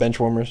in the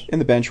Benchwarmers. In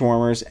the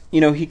Benchwarmers,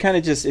 he kind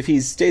of just, if he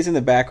stays in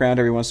the background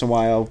every once in a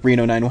while,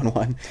 Reno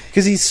 911,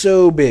 because he's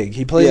so big,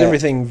 he plays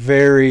everything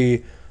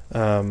very,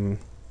 very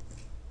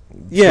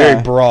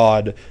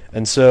broad,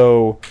 and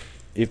so.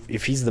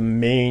 If he's the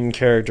main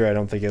character, I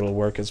don't think it'll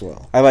work as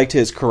well. I liked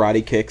his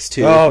karate kicks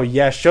too. Oh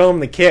yeah, show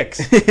him the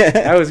kicks.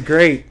 That was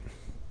great.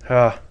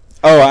 Oh,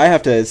 I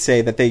have to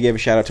say that they gave a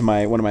shout out to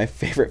one of my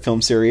favorite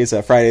film series.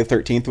 Friday the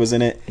 13th was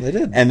in it. They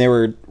did, and they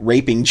were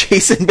raping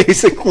Jason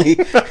basically.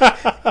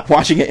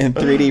 Watching it in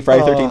 3D.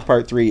 Friday the 13th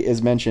Part 3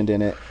 is mentioned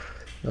in it.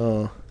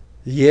 Oh,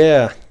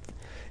 yeah,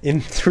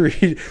 in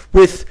 3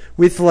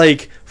 with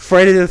like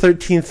Friday the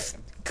 13th.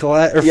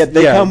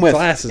 They come with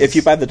glasses. If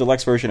you buy the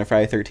deluxe version of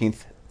Friday the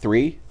 13th.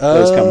 3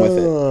 those come with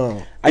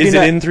it. Is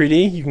it in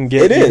 3D? You can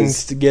get it.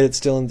 Can get it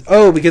still in.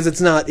 Oh, because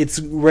it's not. It's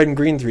red and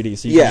green 3D,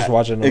 so you can just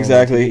watch it.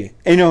 Exactly.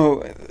 I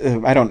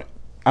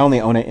only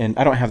own it, and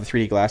I don't have the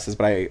 3D glasses,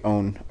 but I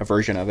own a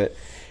version of it,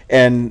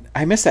 and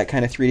I miss that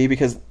kind of 3D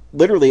because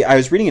literally, I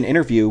was reading an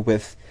interview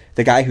with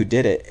the guy who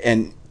did it,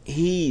 and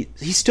he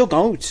still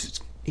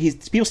goes.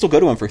 People still go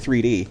to him for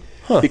 3D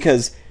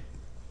because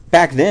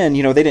back then,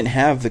 they didn't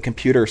have the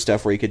computer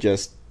stuff where you could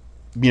just.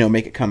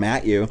 Make it come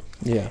at you.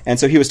 Yeah. And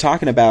so he was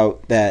talking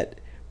about that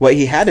what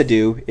he had to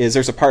do is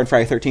there's a part in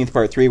Friday 13th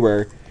Part 3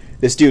 where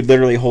this dude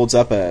literally holds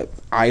up a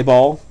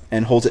eyeball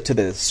and holds it to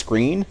the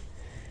screen.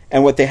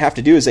 And what they have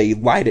to do is they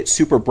light it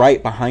super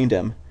bright behind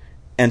him.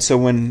 And so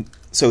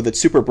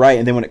that's super bright,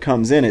 and then when it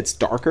comes in, it's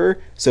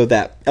darker. So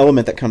that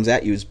element that comes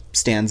at you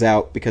stands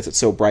out because it's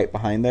so bright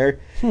behind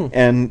there.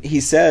 And he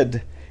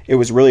said it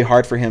was really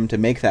hard for him to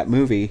make that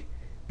movie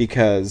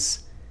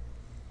because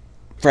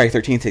Friday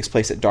the 13th takes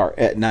place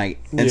at night,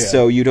 and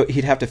so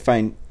he'd have to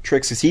find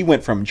tricks because he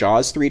went from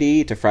Jaws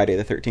 3D to Friday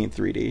the 13th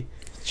 3D.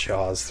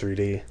 Jaws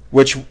 3D,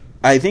 which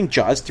I think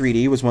Jaws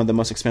 3D was one of the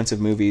most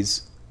expensive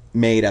movies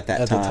made at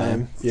that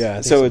time. Yeah,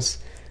 so it's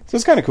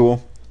kind of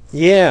cool.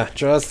 Yeah,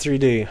 Jaws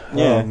 3D.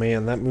 Yeah. Oh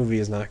man, that movie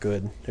is not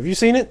good. Have you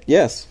seen it?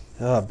 Yes.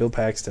 Oh, Bill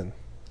Paxton.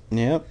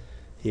 Yep.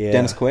 Yeah.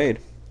 Dennis Quaid.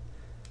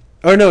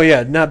 Oh no,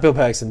 yeah, not Bill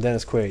Paxton.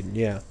 Dennis Quaid.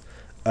 Yeah.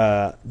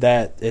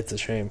 That it's a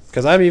shame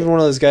because I'm even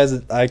one of those guys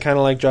that I kind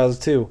of like Jaws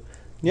 2.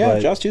 Yeah,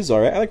 Jaws 2 is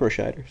alright. I like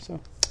Roscheider.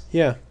 So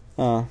yeah,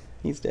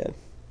 he's dead.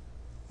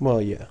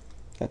 Well, yeah,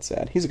 that's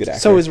sad. He's a good actor.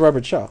 So is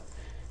Robert Shaw.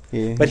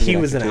 But he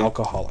was an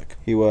alcoholic.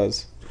 He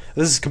was.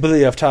 This is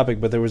completely off topic,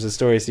 but there was a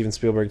story Steven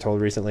Spielberg told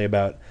recently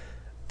about.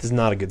 This is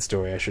not a good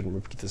story. I shouldn't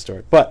repeat the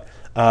story, but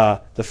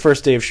the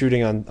first day of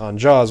shooting on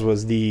Jaws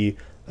was the.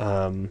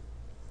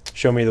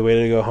 Show Me the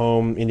Way to Go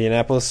Home,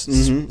 Indianapolis.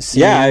 Mm-hmm.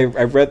 Yeah,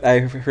 I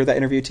heard that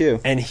interview too.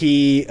 And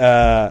he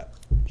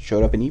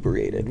showed up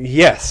inebriated.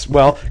 Yes,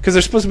 well, because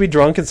they're supposed to be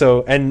drunk,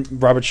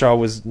 and Robert Shaw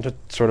was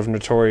sort of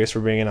notorious for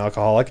being an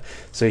alcoholic.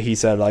 So he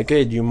said, like,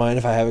 "Hey, do you mind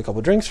if I have a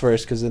couple drinks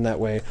first? Because in that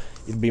way,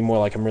 it'd be more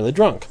like I'm really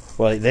drunk."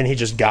 Well, then he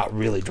just got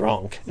really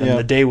drunk, and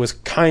the day was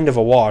kind of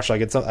a wash.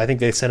 Like I think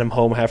they sent him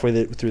home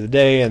halfway through the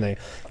day, and they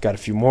got a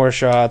few more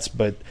shots,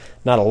 but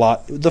not a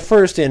lot. The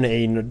first in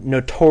a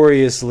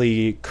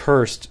notoriously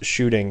cursed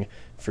shooting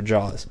for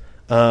Jaws,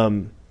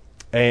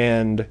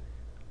 and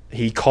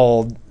he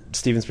called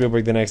Steven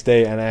Spielberg the next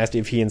day and asked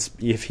if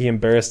he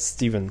embarrassed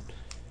Steven.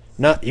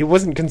 He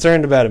wasn't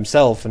concerned about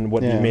himself and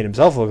what he made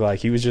himself look like.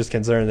 He was just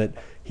concerned that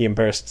he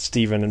embarrassed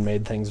Steven and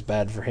made things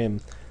bad for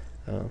him.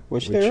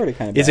 Which they're already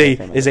kind of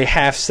is a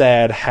half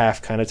sad,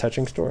 half kind of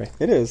touching story.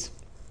 It is.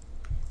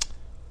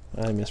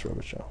 I miss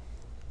Robert Shaw.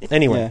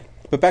 Anyway,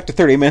 but back to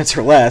 30 Minutes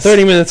or Less.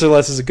 30 Minutes or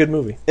Less is a good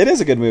movie. It is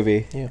a good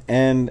movie. Yeah.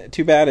 And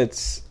too bad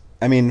it's.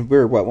 I mean,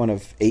 we're one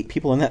of 8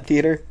 people in that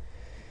theater.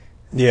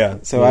 Yeah.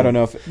 So I don't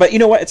know if, but you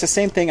know what? It's the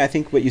same thing. I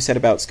think what you said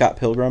about Scott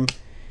Pilgrim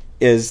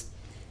is,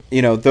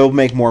 they'll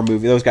make more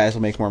movies. Those guys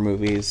will make more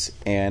movies,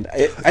 and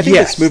I think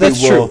this movie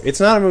that's true. It's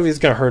not a movie that's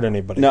going to hurt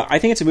anybody. No, I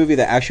think it's a movie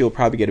that actually will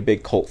probably get a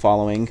big cult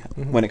following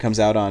when it comes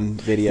out on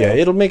video. Yeah,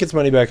 it'll make its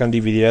money back on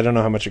DVD. I don't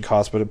know how much it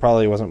costs, but it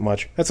probably wasn't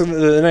much. That's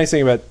the nice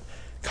thing about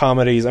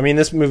comedies. I mean,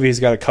 this movie's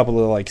got a couple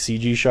of like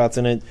CG shots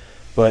in it,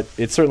 but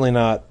it's certainly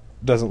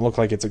doesn't look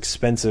like it's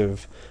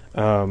expensive.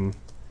 Not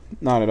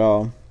at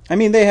all. I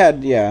mean, they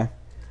had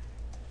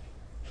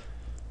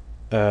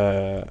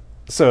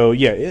So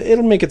yeah,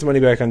 it'll make its money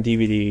back on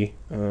DVD.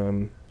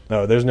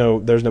 No, there's no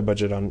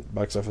budget on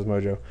Box Office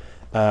Mojo.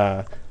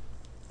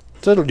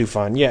 So it'll do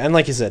fine. Yeah, and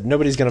like you said,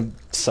 nobody's gonna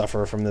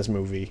suffer from this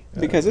movie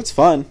because it's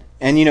fun,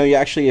 and you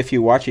actually, if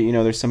you watch it,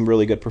 there's some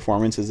really good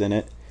performances in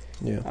it.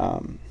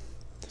 Yeah.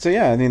 So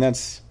yeah, I mean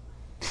that's,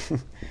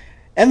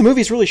 and the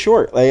movie's really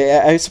short. Like,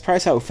 I was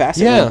surprised how fast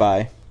it went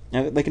by.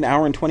 Like an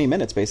hour and 20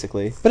 minutes,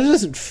 basically. But it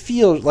doesn't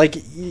feel like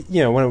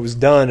when it was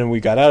done and we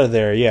got out of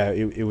there. Yeah,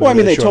 it was. Well, I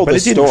mean, really they short, told the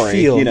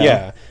story.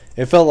 Yeah,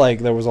 it felt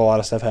like there was a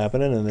lot of stuff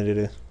happening, and they did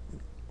it.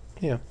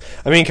 Yeah,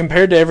 I mean,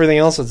 compared to everything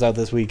else that's out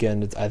this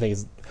weekend, I think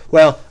it's.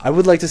 Well, I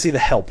would like to see The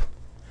Help,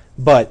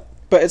 but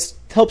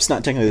Help's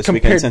not technically this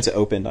weekend since it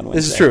opened on Wednesday.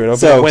 This is true. It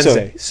opened on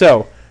Wednesday.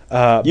 So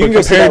you can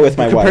go see that with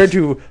my wife. Compared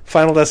to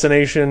Final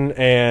Destination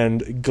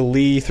and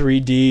Glee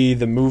 3D,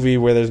 the movie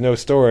where there's no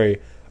story,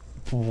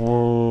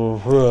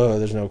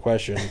 there's no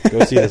question.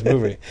 Go see this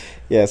movie.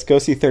 Yes, go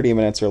see 30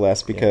 minutes or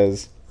less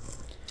because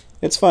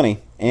it's funny,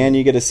 and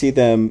you get to see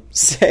them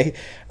say,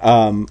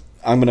 "I'm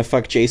going to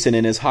fuck Jason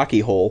in his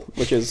hockey hole,"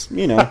 which is,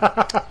 and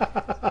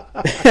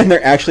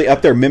they're actually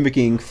up there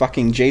mimicking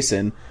fucking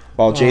Jason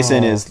while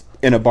Jason is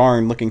in a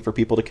barn looking for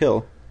people to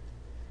kill,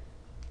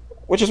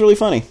 which is really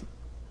funny.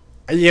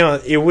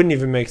 It wouldn't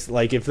even make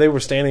if they were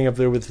standing up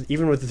there with the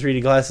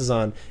 3D glasses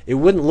on, it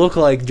wouldn't look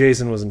like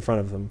Jason was in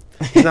front of them.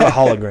 He's not a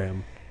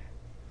hologram.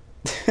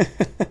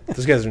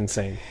 Those guys are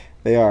insane.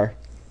 They are.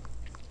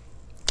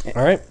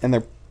 All right, and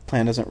their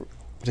plan does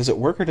it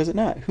work or does it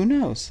not? Who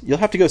knows? You'll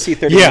have to go see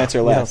 30 minutes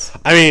or less.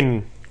 I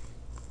mean,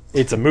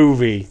 it's a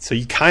movie, so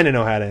you kind of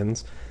know how it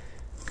ends.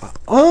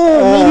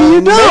 Maybe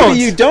you don't. Maybe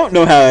you don't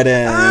know how it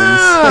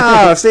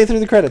ends. Stay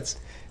through the credits.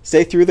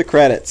 Stay through the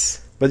credits.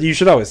 But you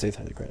should always stay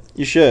through the credits.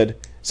 You should.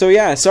 So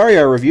yeah, sorry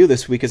our review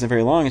this week isn't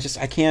very long. It's just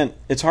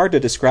it's hard to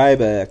describe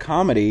a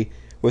comedy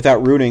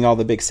without ruining all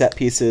the big set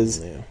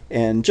pieces. Yeah.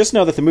 And just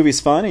know that the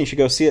movie's fun and you should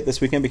go see it this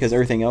weekend because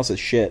everything else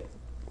is shit.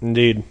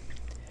 Indeed.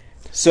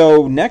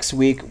 So next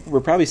week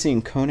we're probably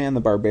seeing Conan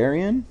the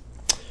Barbarian.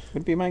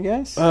 Would be my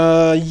guess.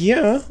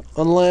 Yeah,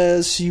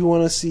 unless you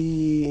want to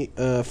see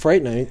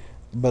Fright Night.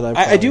 But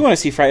I do want to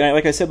see Fright Night,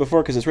 like I said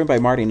before, because it's written by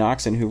Marty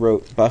Noxon, who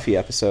wrote Buffy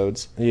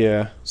episodes.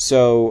 Yeah.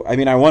 So, I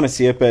mean, I want to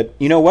see it, but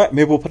you know what?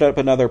 Maybe we'll put up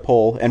another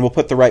poll, and we'll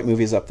put the right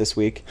movies up this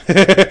week.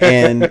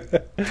 And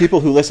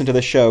people who listen to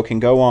the show can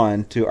go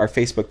on to our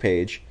Facebook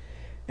page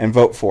and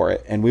vote for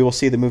it, and we will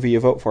see the movie you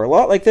vote for. A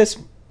lot like this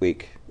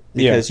week.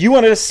 Because you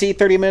wanted to see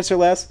 30 minutes or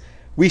less.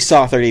 We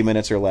saw 30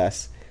 minutes or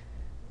less.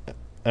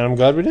 And I'm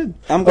glad we did.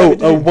 I'm glad we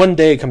did. One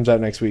Day comes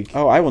out next week.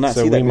 Oh, I will not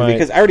see that movie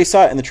because I already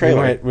saw it in the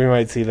trailer. We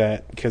might see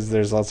that because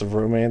there's lots of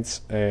romance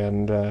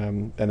and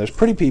there's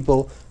pretty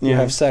people who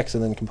have sex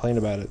and then complain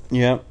about it.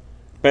 Yeah,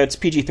 but it's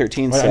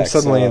PG-13 sex.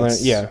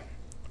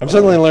 I'm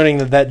suddenly learning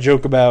that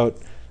joke about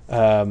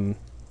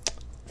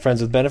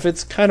friends with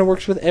benefits kind of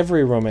works with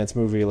every romance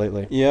movie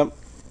lately. Yep.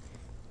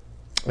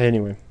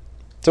 Anyway,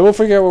 so we'll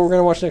figure out what we're going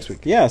to watch next week.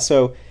 Yeah.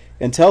 So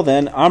until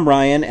then, I'm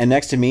Ryan, and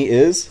next to me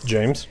is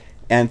James.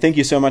 And thank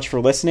you so much for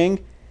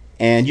listening.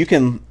 And you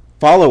can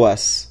follow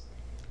us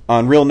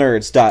on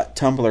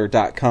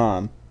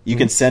realnerds.tumblr.com. You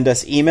can send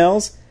us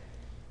emails,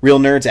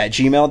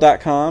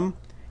 realnerds@gmail.com.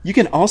 You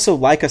can also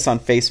like us on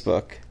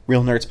Facebook,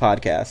 Real Nerds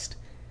Podcast.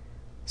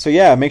 So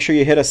yeah, make sure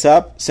you hit us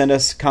up, send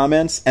us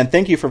comments, and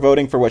thank you for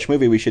voting for which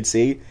movie we should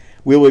see.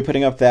 We will be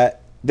putting up that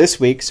this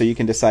week so you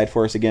can decide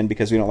for us again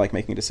because we don't like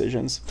making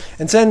decisions.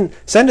 And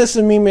send us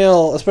an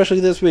email,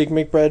 especially this week.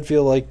 Make Brad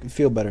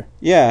feel better.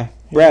 Yeah,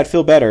 Brad,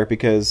 feel better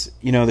because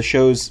the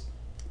show's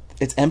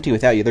it's empty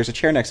without you. There's a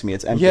chair next to me.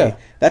 It's empty. Yeah,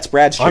 that's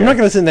Brad's chair. I'm not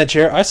going to sit in that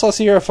chair. I saw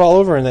Sierra fall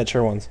over in that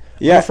chair once.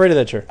 I'm afraid of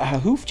that chair.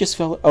 Who just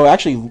fell? Oh,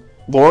 actually,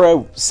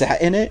 Laura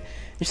sat in it.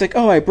 She's like,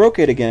 "Oh, I broke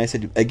it again." I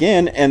said,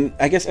 "Again?" And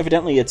I guess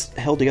evidently it's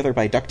held together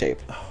by duct tape.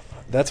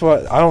 That's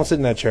why I don't sit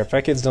in that chair.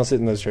 Fat kids don't sit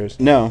in those chairs.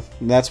 No,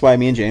 that's why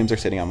me and James are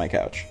sitting on my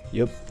couch.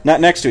 Yep.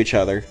 Not next to each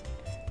other.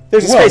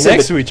 There's a space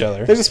next to each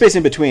other. There's a space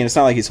in between. It's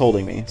not like he's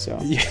holding me. So.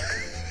 Yeah.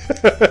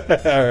 All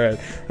right.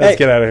 Let's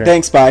get out of here.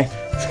 Thanks. Bye.